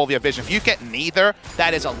one with all of your vision. If you get neither,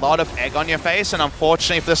 that is a lot of egg on your face, and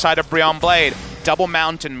unfortunately for the side of BRION Blade, double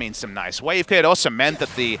mountain means some nice wave clear. It also meant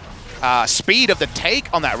that the speed of the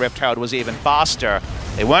take on that Rift Herald was even faster.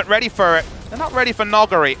 They weren't ready for it. They're not ready for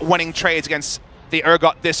Noguri winning trades against the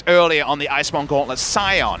Urgot this early on the Iceborne Gauntlet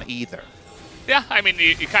Scion either. Yeah, I mean,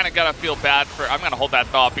 you kind of got to feel bad for... I'm going to hold that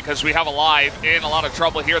thought because we have Alive in a lot of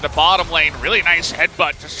trouble here. The bottom lane, really nice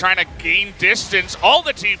headbutt, just trying to gain distance. All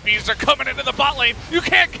the TPs are coming into the bot lane. You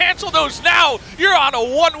can't cancel those now. You're on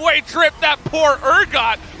a one-way trip. That poor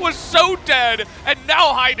Urgot was so dead. And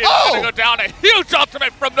now Hyden's going to go down. A huge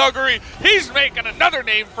ultimate from Nuguri. He's making another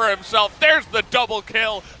name for himself. There's the double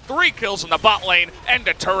kill. 3 kills in the bot lane and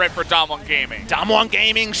a turret for DAMWON Gaming. DAMWON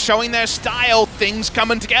Gaming showing their style. Things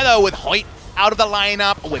coming together with Hoyt out of the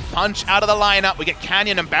lineup, with Punch out of the lineup, we get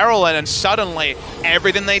Canyon and Beryl in, and suddenly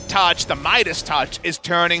everything they touch, the Midas touch, is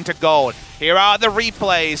turning to gold. Here are the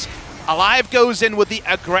replays. Alive goes in with the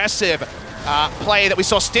aggressive play that we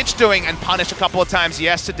saw Stitch doing and punished a couple of times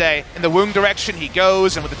yesterday. In the Wound direction he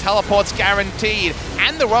goes, and with the teleports guaranteed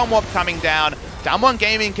and the Realm Warp coming down, DAMWON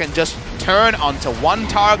Gaming can just turn onto one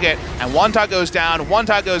target, and one target goes down,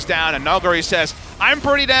 and Noguri says, I'm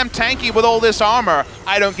pretty damn tanky with all this armor.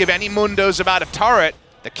 I don't give any mundos about a turret.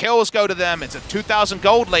 The kills go to them. It's a 2,000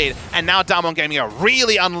 gold lead, and now DAMWON Gaming are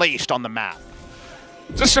really unleashed on the map.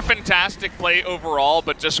 Just a fantastic play overall,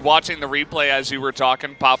 but just watching the replay as you were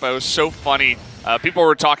talking, Papa, was so funny. People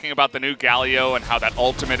were talking about the new Galio and how that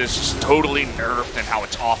ultimate is just totally nerfed and how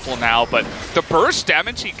it's awful now, but the burst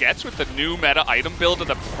damage he gets with the new meta item build of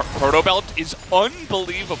the Proto Belt is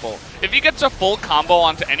unbelievable. If he gets a full combo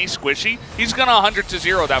onto any squishy, he's gonna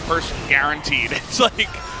 100-0 that person, guaranteed. It's like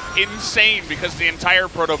insane because the entire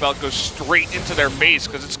Proto Belt goes straight into their face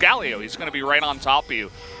because it's Galio. He's gonna be right on top of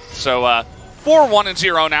you. So,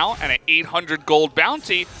 4-1-0 now, and an 800 gold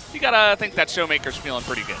bounty. You gotta think that Showmaker's feeling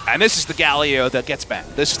pretty good. And this is the Galio that gets banned.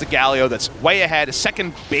 This is the Galio that's way ahead. The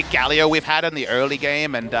second big Galio we've had in the early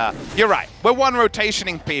game, and you're right. We're one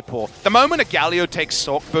rotationing people. The moment a Galio takes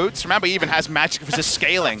Sork Boots, remember he even has magic resist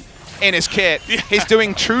scaling in his kit. Yeah. He's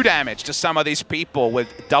doing true damage to some of these people with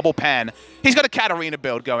double pen. He's got a Katarina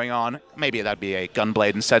build going on. Maybe that'd be a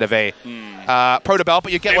Gunblade instead of a Proto Belt,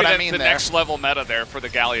 but you get Maybe what I mean the there. Next level meta there for the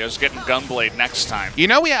Galios, getting Gunblade next time. You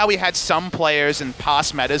know how we had some players in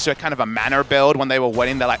past metas who had kind of a manner build when they were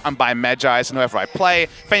winning? They're like, I'm buying Medjais and whoever I play.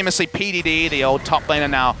 Famously, PDD, the old top laner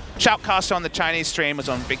now. Shoutcaster on the Chinese stream was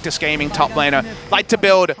on Victus Gaming, top laner. Liked to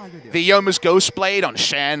build the Yoma's Ghostblade on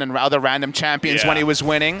Shen and other random champions when he was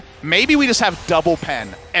winning. Maybe we just have double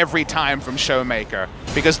pen every time from Showmaker,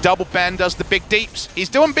 because double pen does the big deeps. He's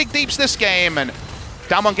doing big deeps this game, and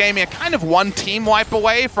DAMWON Gaming are kind of one team wipe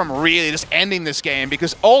away from really just ending this game,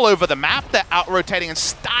 because all over the map they're out-rotating and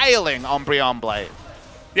styling on BRION Blade.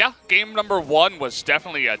 Yeah, game number 1 was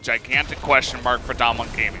definitely a gigantic question mark for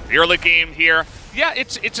DAMWON Gaming. The early game here, yeah,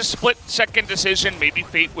 it's a split-second decision. Maybe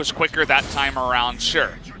Fate was quicker that time around,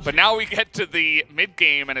 sure. But now we get to the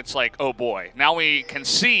mid-game, and it's like, oh boy. Now we can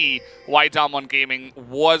see why DAMWON Gaming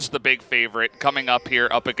was the big favorite coming up here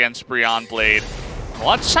up against BRION Blade.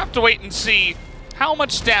 We'll just have to wait and see how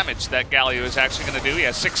much damage that Galio is actually going to do. He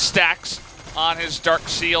has 6 stacks on his Dark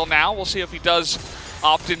Seal now. We'll see if he does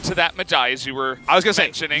opt into that Medjai, as you were mentioning. I was going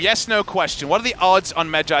to say, yes, no question. What are the odds on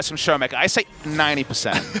Medjai from Showmaker? I say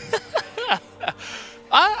 90%.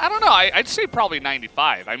 I don't know. I'd say probably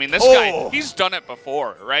 95. I mean, this guy, he's done it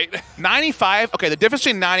before, right? 95? Okay, the difference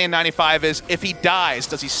between 90 and 95 is if he dies,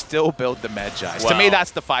 does he still build the Medjai? To me,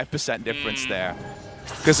 that's the 5% difference there.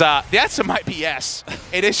 Because the answer might be yes.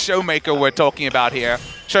 It is Showmaker we're talking about here.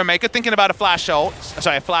 Showmaker thinking about a flash ult,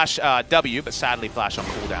 sorry, a flash W, but sadly flash on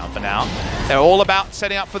cooldown for now. They're all about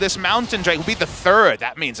setting up for this Mountain Drake. Will be the 3rd.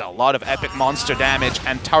 That means a lot of epic monster damage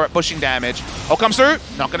and turret pushing damage. All comes through.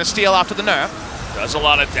 Not going to steal after the nerf. Does a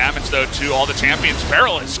lot of damage, though, to all the champions.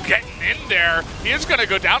 Beryl is getting in there. He is going to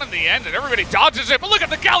go down in the end, and everybody dodges it. But look at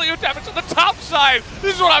the Galio damage on the top side.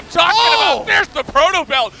 This is what I'm talking about. There's the Proto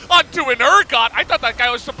Belt onto an Urgot. I thought that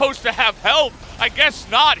guy was supposed to have health. I guess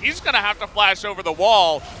not. He's going to have to flash over the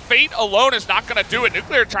wall. Fate alone is not going to do it.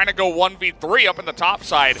 Nuclear trying to go 1v3 up in the top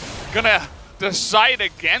side. Going to decide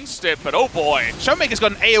against it, but oh boy. Showmaker's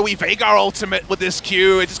got an AoE Veigar ultimate with this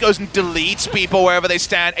Q. It just goes and deletes people wherever they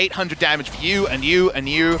stand. 800 damage for you and you and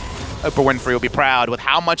you. Oprah Winfrey will be proud with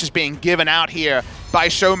how much is being given out here by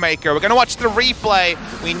Showmaker. We're going to watch the replay.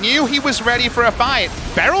 We knew he was ready for a fight.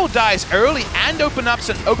 Beryl dies early and opens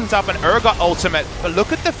up an Urgot ultimate, but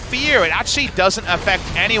look at the fear. It actually doesn't affect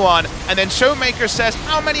anyone. And then Showmaker says,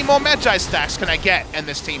 how many more Medjai stacks can I get in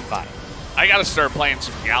this team fight? I gotta start playing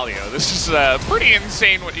some Galio. This is pretty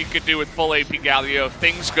insane what you could do with full AP Galio if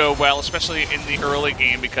things go well, especially in the early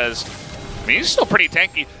game, because I mean, he's still pretty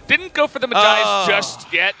tanky. Didn't go for the Medjais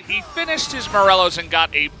just yet. He finished his Morellos and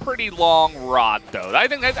got a pretty long rod, though. I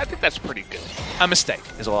think that's pretty good. A mistake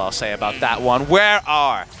is all I'll say about that one. Where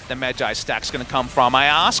are the Medjai stacks going to come from, I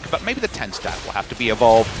ask? But maybe the 10 stack will have to be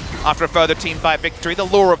evolved after a further Team 5 victory. The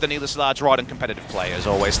lure of the needless large rod and competitive play is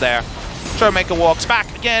always there. Showmaker walks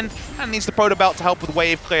back again and needs the Proto Belt to help with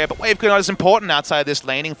wave clear, but wave clear not as important outside this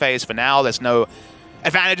laning phase for now. There's no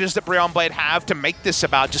advantages that BRION Blade have to make this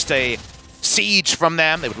about just a siege from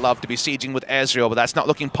them. They would love to be sieging with Ezreal, but that's not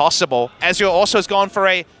looking possible. Ezreal also has gone for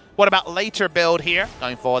a what about later build here,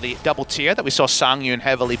 going for the double tier that we saw Sangyun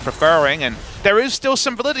heavily preferring, and there is still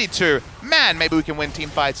some validity to, man, maybe we can win team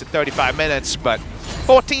fights in 35 minutes, but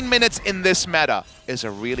 14 minutes in this meta is a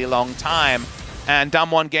really long time. And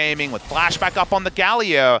DAMWON Gaming with flashback up on the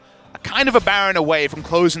Galio, are kind of a Baron away from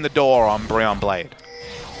closing the door on BRION Blade.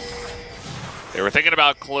 They were thinking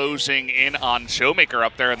about closing in on Showmaker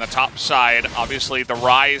up there in the top side. Obviously, the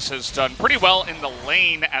Rise has done pretty well in the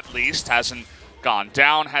lane, at least. Hasn't gone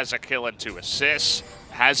down, has a kill and 2 assists.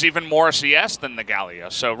 Has even more CS than the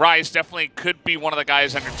Galio. So Rise definitely could be one of the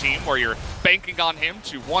guys on your team where you're banking on him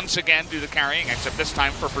to once again do the carrying, except this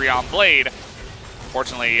time for BRION Blade.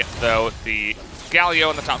 Fortunately, though, the Galio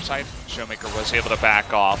on the top side, Showmaker was able to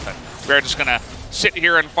back off, and we're just going to sit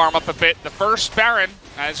here and farm up a bit. The first Baron,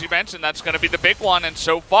 as you mentioned, that's going to be the big one. And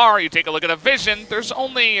so far, you take a look at the vision, there's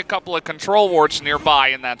only a couple of control wards nearby,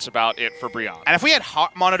 and that's about it for BRION. And if we had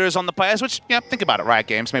heart monitors on the players, which, yeah, think about it, Riot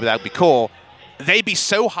Games, maybe that would be cool. They'd be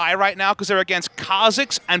so high right now because they're against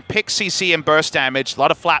Kha'Zix and Pick CC and burst damage, a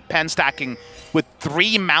lot of flat pen stacking with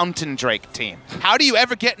 3 Mountain Drake team. How do you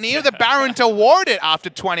ever get near the Baron to ward it after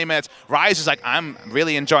 20 minutes? Ryze is like, I'm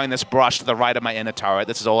really enjoying this brush to the right of my inner turret.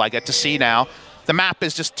 This is all I get to see now. The map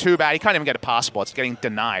is just too bad. He can't even get a passport. It's getting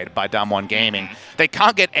denied by DAMWON Gaming. They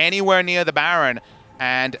can't get anywhere near the Baron,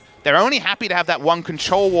 and they're only happy to have that one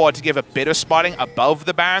control ward to give a bit of spotting above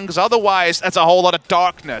the Baron, because otherwise that's a whole lot of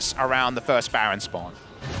darkness around the first Baron spawn.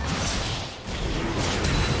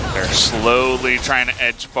 They're slowly trying to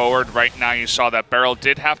edge forward. Right now you saw that Beryl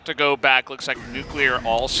did have to go back. Looks like Nuclear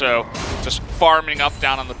also just farming up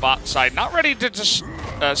down on the bot side. Not ready to just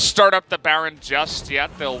start up the Baron just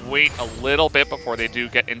yet. They'll wait a little bit before they do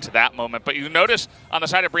get into that moment. But you notice on the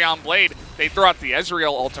side of BRION Blade, they throw out the Ezreal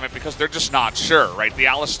ultimate because they're just not sure, right? The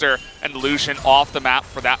Alistar and the Lucian off the map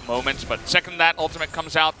for that moment. But second that ultimate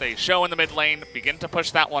comes out, they show in the mid lane, begin to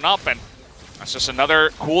push that one up. And that's just another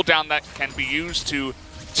cooldown that can be used to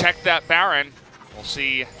check that Baron. We'll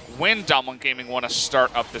see when DAMWON Gaming want to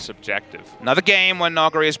start up this objective. Another game when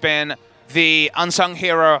Noguri has been the unsung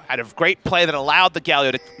hero, had a great play that allowed the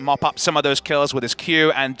Galio to mop up some of those kills with his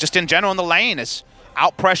Q, and just in general in the lane has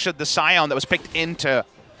out-pressured the Scion that was picked into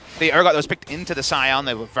the Urgot that was picked into the Scion.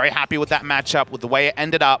 They were very happy with that matchup, with the way it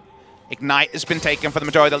ended up. Ignite has been taken for the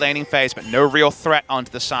majority of the laning phase, but no real threat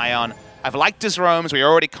onto the Scion. I've liked his roams. We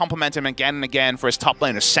already compliment him again and again for his top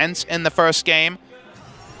laner sense in the first game.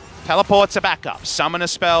 Teleports are back up. Summoner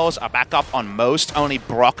spells are back up on most. Only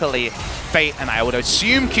Broccoli, Fate, and I would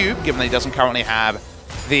assume Cube, given that he doesn't currently have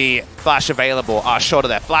the flash available, are short of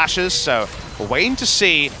their flashes. So we're waiting to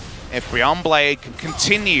see if BRION Blade can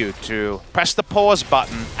continue to press the pause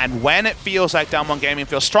button, and when it feels like DAMWON Gaming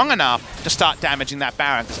feels strong enough to start damaging that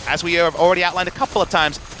Baron. Because as we have already outlined a couple of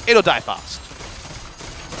times, it'll die fast.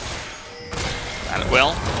 And it will.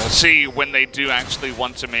 We'll see when they do actually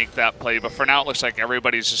want to make that play. But for now, it looks like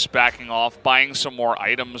everybody's just backing off, buying some more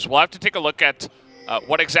items. We'll have to take a look at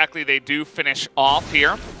what exactly they do finish off here.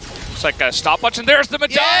 Looks like a stopwatch, and there's the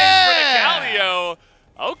medallion for the Galio.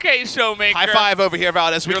 Okay, Showmaker. High five over here,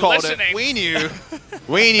 Valdez. We called it. We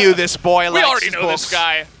knew this boy likes his books. We already know this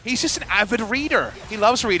guy. He's just an avid reader. He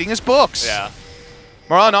loves reading his books. Yeah.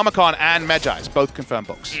 Morellonomicon and Medjai's, both confirmed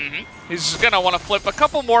books. He's going to want to flip a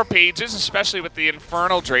couple more pages, especially with the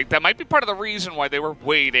Infernal Drake. That might be part of the reason why they were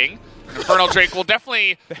waiting. Infernal Drake will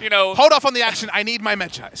definitely, you know... Hold off on the action. I need my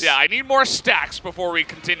Medjai's. Yeah, I need more stacks before we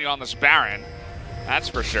continue on this Baron. That's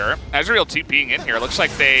for sure. Ezreal TPing in here. Looks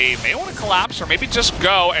like they may want to collapse or maybe just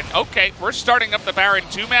go. And okay, we're starting up the Baron,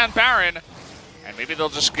 2-man Baron. And maybe they'll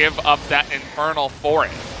just give up that Infernal for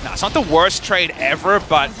it. No, it's not the worst trade ever,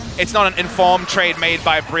 but it's not an informed trade made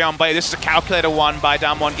by BRION Blade. This is a calculator one by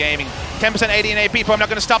DAMWON Gaming. 10% AD and AP, but I'm not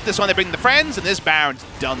going to stop this one. They bring the friends, and this Baron's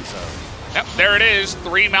done so. Yep, there it is.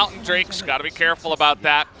 3 Mountain Drakes. Got to be careful about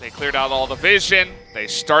that. They cleared out all the vision. They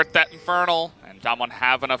start that Infernal, and DAMWON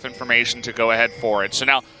have enough information to go ahead for it. So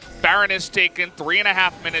now Baron is taken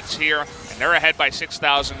 3.5 minutes here, and they're ahead by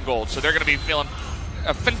 6,000 gold. So they're going to be feeling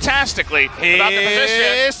fantastically about the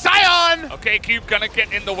position. Scion! Okay, Cube gonna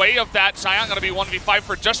get in the way of that. Scion gonna be 1v5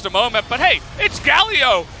 for just a moment, but hey, it's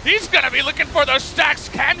Galio. He's gonna be looking for those stacks.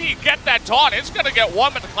 Can he get that taunt? It's gonna get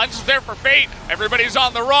one, but the cleanse is there for Fate. Everybody's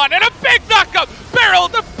on the run, and a big knockup. Beryl,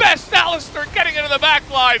 the best Alistar, getting into the back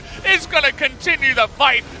line, is gonna continue the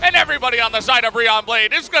fight, and everybody on the side of BRION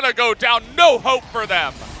Blade is gonna go down. No hope for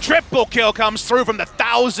them. Triple kill comes through from the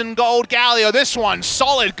 1,000 gold Galio. This one,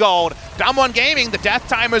 solid gold. DAMWON Gaming, the death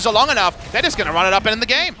timers are long enough. They're just going to run it up and in the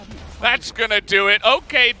game. That's going to do it.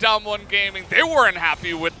 Okay, DAMWON Gaming, they weren't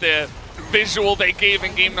happy with the visual they gave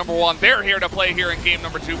in game number 1. They're here to play here in game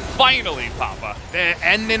number 2. Finally, Papa. They're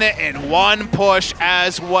ending it in one push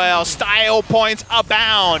as well. Style points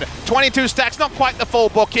abound. 22 stacks, not quite the full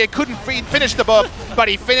book here. Couldn't finish the book, but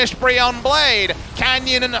he finished BRION Blade.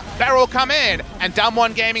 Canyon and Beryl come in, and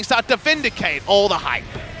DAMWON Gaming start to vindicate all the hype.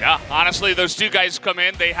 Yeah, honestly, those two guys come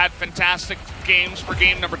in. They had fantastic games for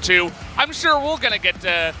game number 2. I'm sure we're going to get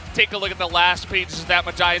to take a look at the last pages of that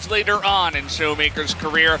Medjai's later on in Showmaker's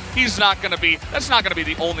career. That's not going to be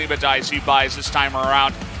the only Medjai's he buys this time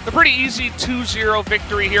around. A pretty easy 2-0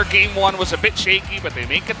 victory here. Game 1 was a bit shaky, but they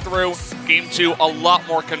make it through. Game 2, a lot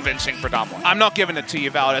more convincing for DAMWON. I'm not giving it to you,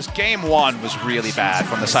 Valdez. Game 1 was really bad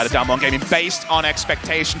from the side of DAMWON Gaming, based on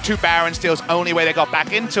expectation. 2 Baron steals, only way they got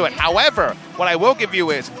back into it. However, what I will give you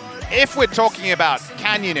is, if we're talking about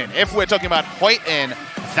Canyoning, if we're talking about Hoyt-in,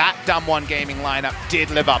 that DWG Gaming lineup did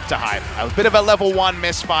live up to hype. A bit of a level 1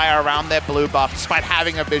 misfire around their blue buff, despite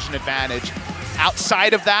having a vision advantage.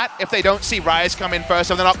 Outside of that, if they don't see Rise come in first,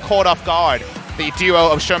 if they're not caught off guard, the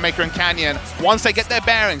duo of Showmaker and Canyon, once they get their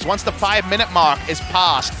bearings, once the 5-minute mark is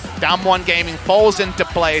passed, DWG Gaming falls into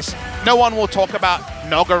place. No one will talk about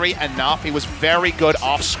Nogari enough. He was very good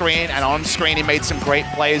off-screen, and on-screen he made some great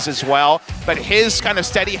plays as well. But his kind of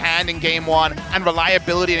steady hand in Game 1 and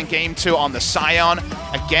reliability in Game 2 on the Scion,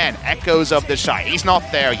 again, echoes of the Shy. He's not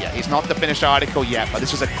there yet. He's not the finished article yet, but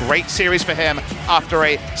this was a great series for him. After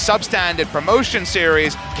a substandard promotion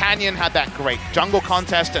series, Canyon had that great jungle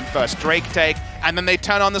contest and first Drake take, and then they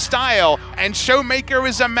turn on the style, and Showmaker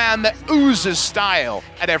is a man that oozes style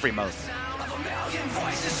at every moment.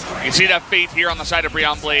 You can see that Fate here on the side of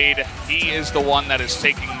BRION Blade. He is the one that is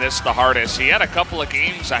taking this the hardest. He had a couple of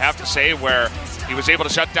games, I have to say, where he was able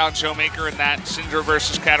to shut down Showmaker in that Syndra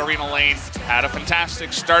versus Katarina lane. Had a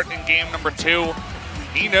fantastic start in game number 2.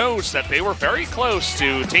 He knows that they were very close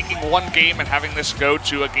to taking one game and having this go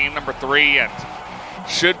to a game number 3, and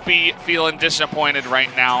should be feeling disappointed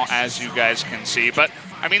right now, as you guys can see. But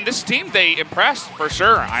I mean, this team, they impressed for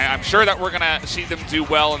sure. I'm sure that we're going to see them do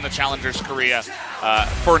well in the Challengers Korea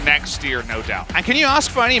for next year, no doubt. And can you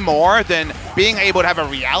ask for any more than being able to have a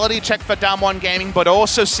reality check for DWG Gaming, but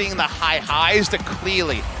also seeing the high highs that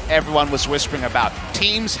clearly everyone was whispering about?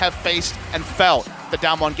 Teams have faced and felt the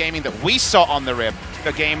DWG Gaming that we saw on the rib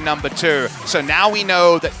for game number 2. So now we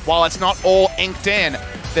know that while it's not all inked in,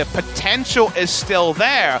 the potential is still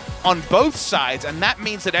there on both sides, and that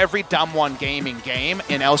means that every DWG Gaming game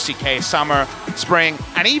in LCK Summer, Spring,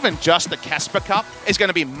 and even just the KeSPA Cup is going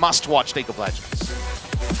to be must-watch League of Legends.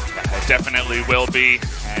 It definitely will be.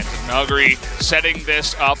 And Nogari setting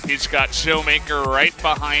this up. He's got Showmaker right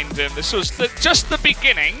behind him. This was just the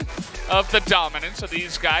beginning of the dominance of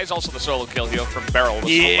these guys. Also the solo kill here from Beryl was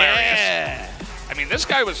hilarious. I mean, this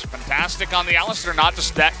guy was fantastic on the Alistar, not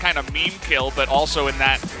just that kind of meme kill, but also in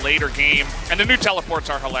that later game. And the new teleports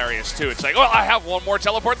are hilarious, too. It's like, well, I have one more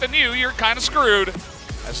teleport than you. You're kind of screwed.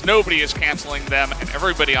 As nobody is canceling them, and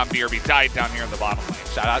everybody on BRB died down here in the bottom lane.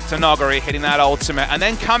 Shout out to Nogari hitting that ultimate, and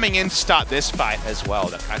then coming in to start this fight as well.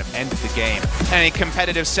 That kind of ended the game. In a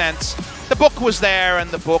competitive sense, the book was there,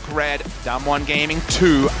 and the book read DWG Gaming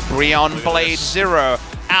 2, BRION Blade 0,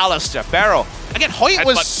 Alistar, Beryl. Again, Hoyt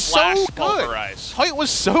was so good. Hoyt was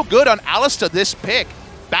so good on Alistar this pick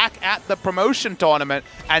back at the promotion tournament,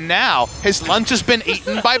 and now his lunch has been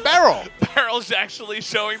eaten by Beryl. Beryl's actually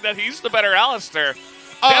showing that he's the better Alistar.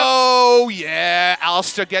 Oh, yeah.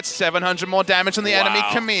 Alistar gets 700 more damage than the enemy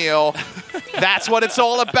Camille. That's what it's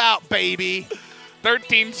all about, baby.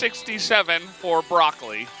 1367 for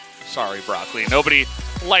Broccoli. Sorry, Broccoli. Nobody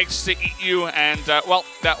likes to eat you, and, well,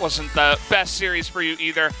 that wasn't the best series for you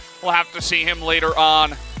either. We'll have to see him later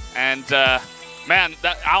on, and, man,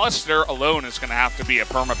 that Alistar alone is going to have to be a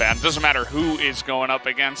permaban. Doesn't matter who is going up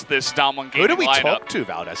against this DWG Gaming Who do we lineup. talk to,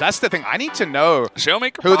 Valdez? That's the thing. I need to know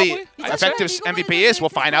Showmaker, who probably? the effective MVP is. We'll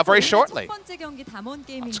find out very shortly.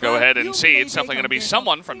 Let's go ahead and see. It's definitely going to be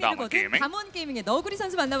someone from DWG Gaming. And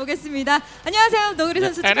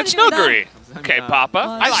it's Nogari. Okay,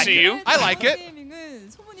 Papa, I see you. I like it.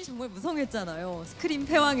 정말 무성했잖아요. 스크림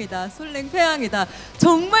패왕이다, 솔랭 패왕이다.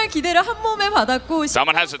 정말 기대를 한 몸에 받았고.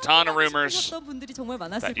 Someone has a ton of rumors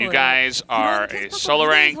that you guys are a solo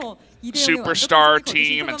rank superstar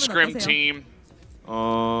team and scrim team.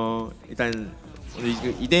 일단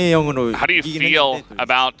 2대 0으로. How do you feel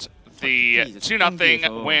about the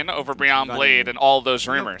 2-0 win over BRION Blade and all those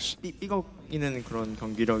rumors? 삐걱이는 그런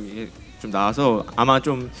경기력이 좀 나와서 아마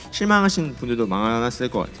좀 실망하신 분들도 많았을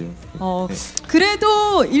것 같아요.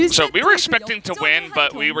 그래도 So we were expecting to win,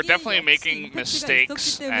 but we were definitely making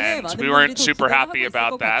mistakes, and we weren't super happy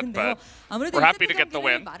about that. But we're happy to get the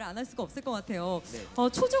win.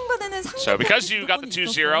 So because you got the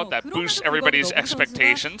 2-0, that boosts everybody's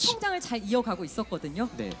expectations.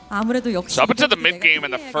 So up until the mid game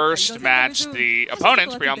in the first match, the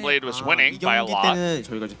opponents, BRION Blade, was winning by a lot.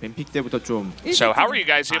 So how were you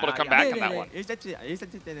guys able to come back in that one?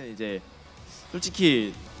 1세트 때는 이제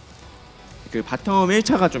솔직히 그 바텀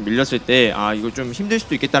 1차가 좀 밀렸을 때 아 이거 좀 힘들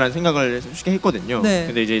수도 있겠다라는 생각을 솔직히 했거든요.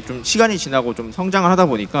 근데 이제 좀 시간이 지나고 좀 성장을 하다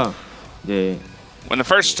보니까 이제 When the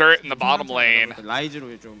first turret in the bottom lane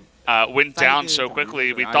라이즈로 좀 went down so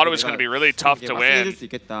quickly, we thought it was going to be really tough to win.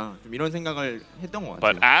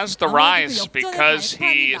 But as the Rise, because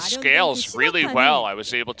he scales really well, I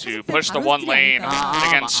was able to push the one lane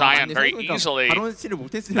against Sion very easily.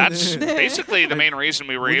 That's basically the main reason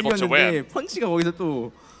we were able to win.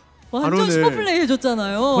 완전 슈퍼 플레이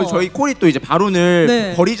해줬잖아요. 저희 콜이 또 이제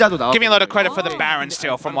바론을 버리자도 나왔고. Give me a lot of credit for the Baron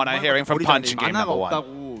still, from what I'm hearing from Punch in game number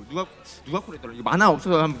 1. 누가 콜했더라. 이거 만화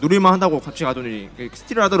없어서 한번 누릴만 한다고 같이 가더니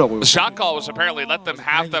스틸을 하더라고요. The shot call was apparently let them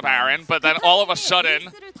have the Baron, but then all of a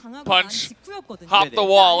sudden, Punch hopped the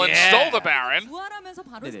wall and stole the Baron. 부활하면서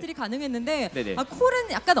바로 스틸이 가능했는데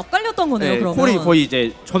콜은 약간 엇갈렸던 거네요. 그러면. 콜이 거의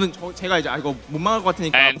이제 제가 이제 이거 못 막을 것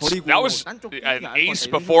같으니까 And 버리고 that was an ace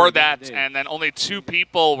before that, and then only 2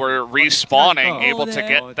 people were respawning, able to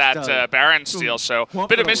get that Baron steal. So a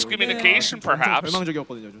bit of miscommunication, perhaps,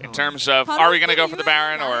 in terms of are we going to go for the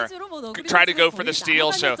Baron or try to go for the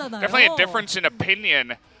steal. So definitely a difference in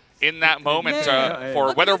opinion in that moment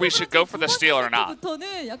for whether we should go for the steal or not. So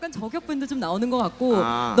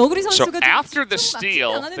after the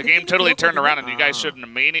steal, the game totally turned around and you guys showed an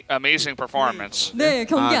amazing performance. 네,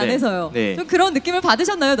 경기 안에서요. 좀 그런 느낌을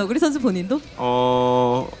받으셨나요, 너구리 선수 본인도?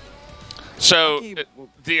 So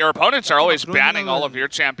your opponents are always banning all of your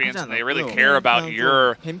champions, and they really care about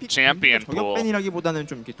your champion pool. So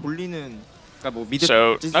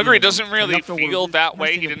Nuguri doesn't really feel that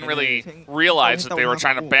way. He didn't really realize that they were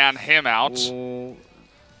trying to ban him out.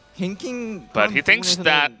 But he thinks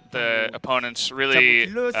that the opponents really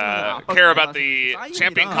care about the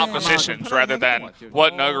champion compositions rather than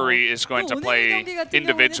what Nuguri is going to play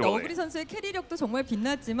individually. 너구리 선수의 캐리력도 정말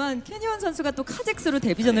빛났지만 캐니언 선수가 또 카직스로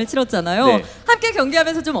데뷔전을 치렀잖아요. 함께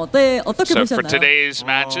경기하면서 좀 어떻게 보셨나요? So for today's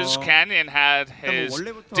matches, Canyon had his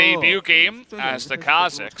debut game as the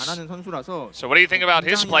Kazakhs. So what do you think about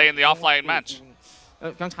his play in the offline match?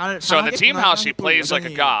 So in the team house, he plays like a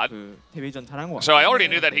god. So I already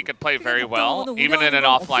knew that he could play very well, even in an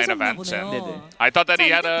offline event. And I thought that he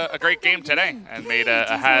had a great game today and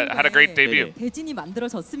had a great debut. 대진이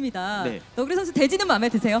만들어졌습니다. 너구리 선수 대진은 마음에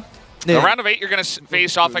드세요? The round of 8, you're going to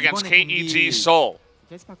face off against KEG Seoul.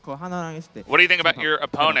 What do you think about your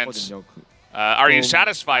opponents? Are you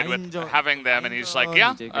satisfied with having them? And he's like,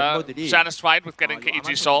 yeah, satisfied with getting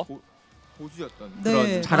KEG Seoul.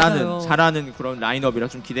 잘하는 그런 라인업이라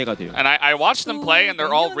좀 기대가 돼요. And I watched them play, and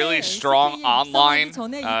they're all really strong online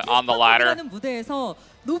on the ladder.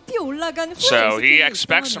 So he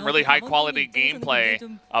expects some really high-quality gameplay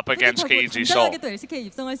up against KEG Seoul. 그럼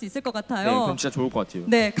진짜 좋을 것 같아요.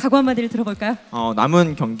 네, 각오 한마디를 들어볼까요?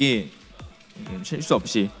 남은 경기 실수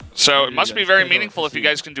없이. So it must be very meaningful if you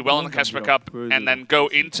guys can do well in the KeSPA Cup and then go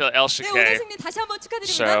into LCK.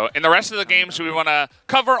 So in the rest of the games, we want to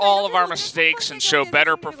cover all of our mistakes and show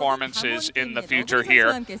better performances in the future here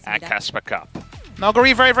at KeSPA Cup.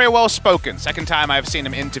 Nuguri, very, very well spoken. Second time I've seen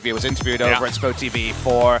him interview. Was interviewed over at SPO TV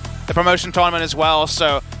for the promotion tournament as well.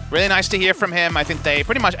 So really nice to hear from him. I think they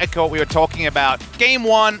pretty much echo what we were talking about. Game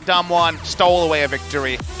 1, DAMWON stole away a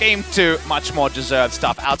victory. Game 2, much more deserved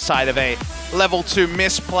stuff outside of a level 2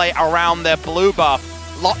 misplay around their blue buff.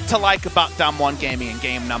 Lot to like about DAMWON Gaming in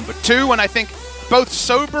game number 2, and I think both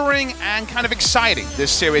sobering and kind of exciting,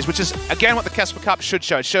 this series, which is, again, what the KeSPA Cup should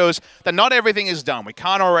show. It shows that not everything is done. We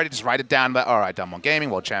can't already just write it down, but all right, DAMWON Gaming,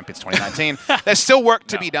 World Champions 2019. There's still work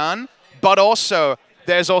to be done, but also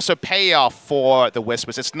there's also payoff for the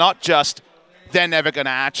Whispers. It's not just they're never going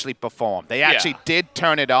to actually perform. They actually did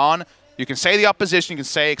turn it on. You can say the opposition, you can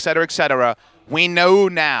say et cetera, we know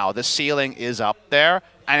now the ceiling is up there,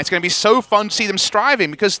 and it's going to be so fun to see them striving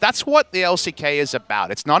because that's what the LCK is about.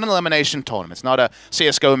 It's not an elimination tournament. It's not a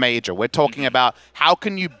CSGO major. We're talking about how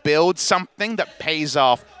can you build something that pays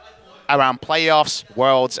off around playoffs,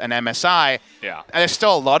 Worlds, and MSI. Yeah. And there's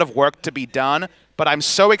still a lot of work to be done, but I'm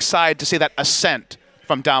so excited to see that ascent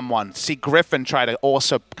from DAMWON, see Griffin try to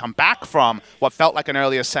also come back from what felt like an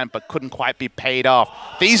early ascent but couldn't quite be paid off.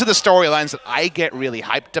 These are the storylines that I get really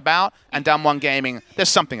hyped about, and DAMWON Gaming, there's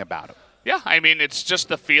something about it. Yeah, I mean, it's just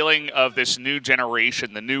the feeling of this new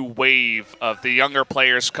generation, the new wave of the younger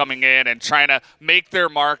players coming in and trying to make their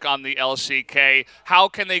mark on the LCK. How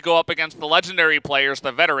can they go up against the legendary players,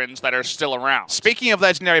 the veterans that are still around? Speaking of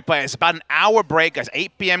legendary players, about an hour break as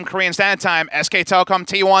 8 p.m. Korean Standard Time, SK Telecom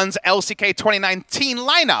T1's LCK 2019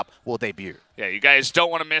 lineup will debut. Yeah, you guys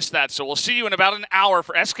don't want to miss that, so we'll see you in about an hour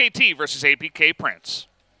for SKT versus APK Prince.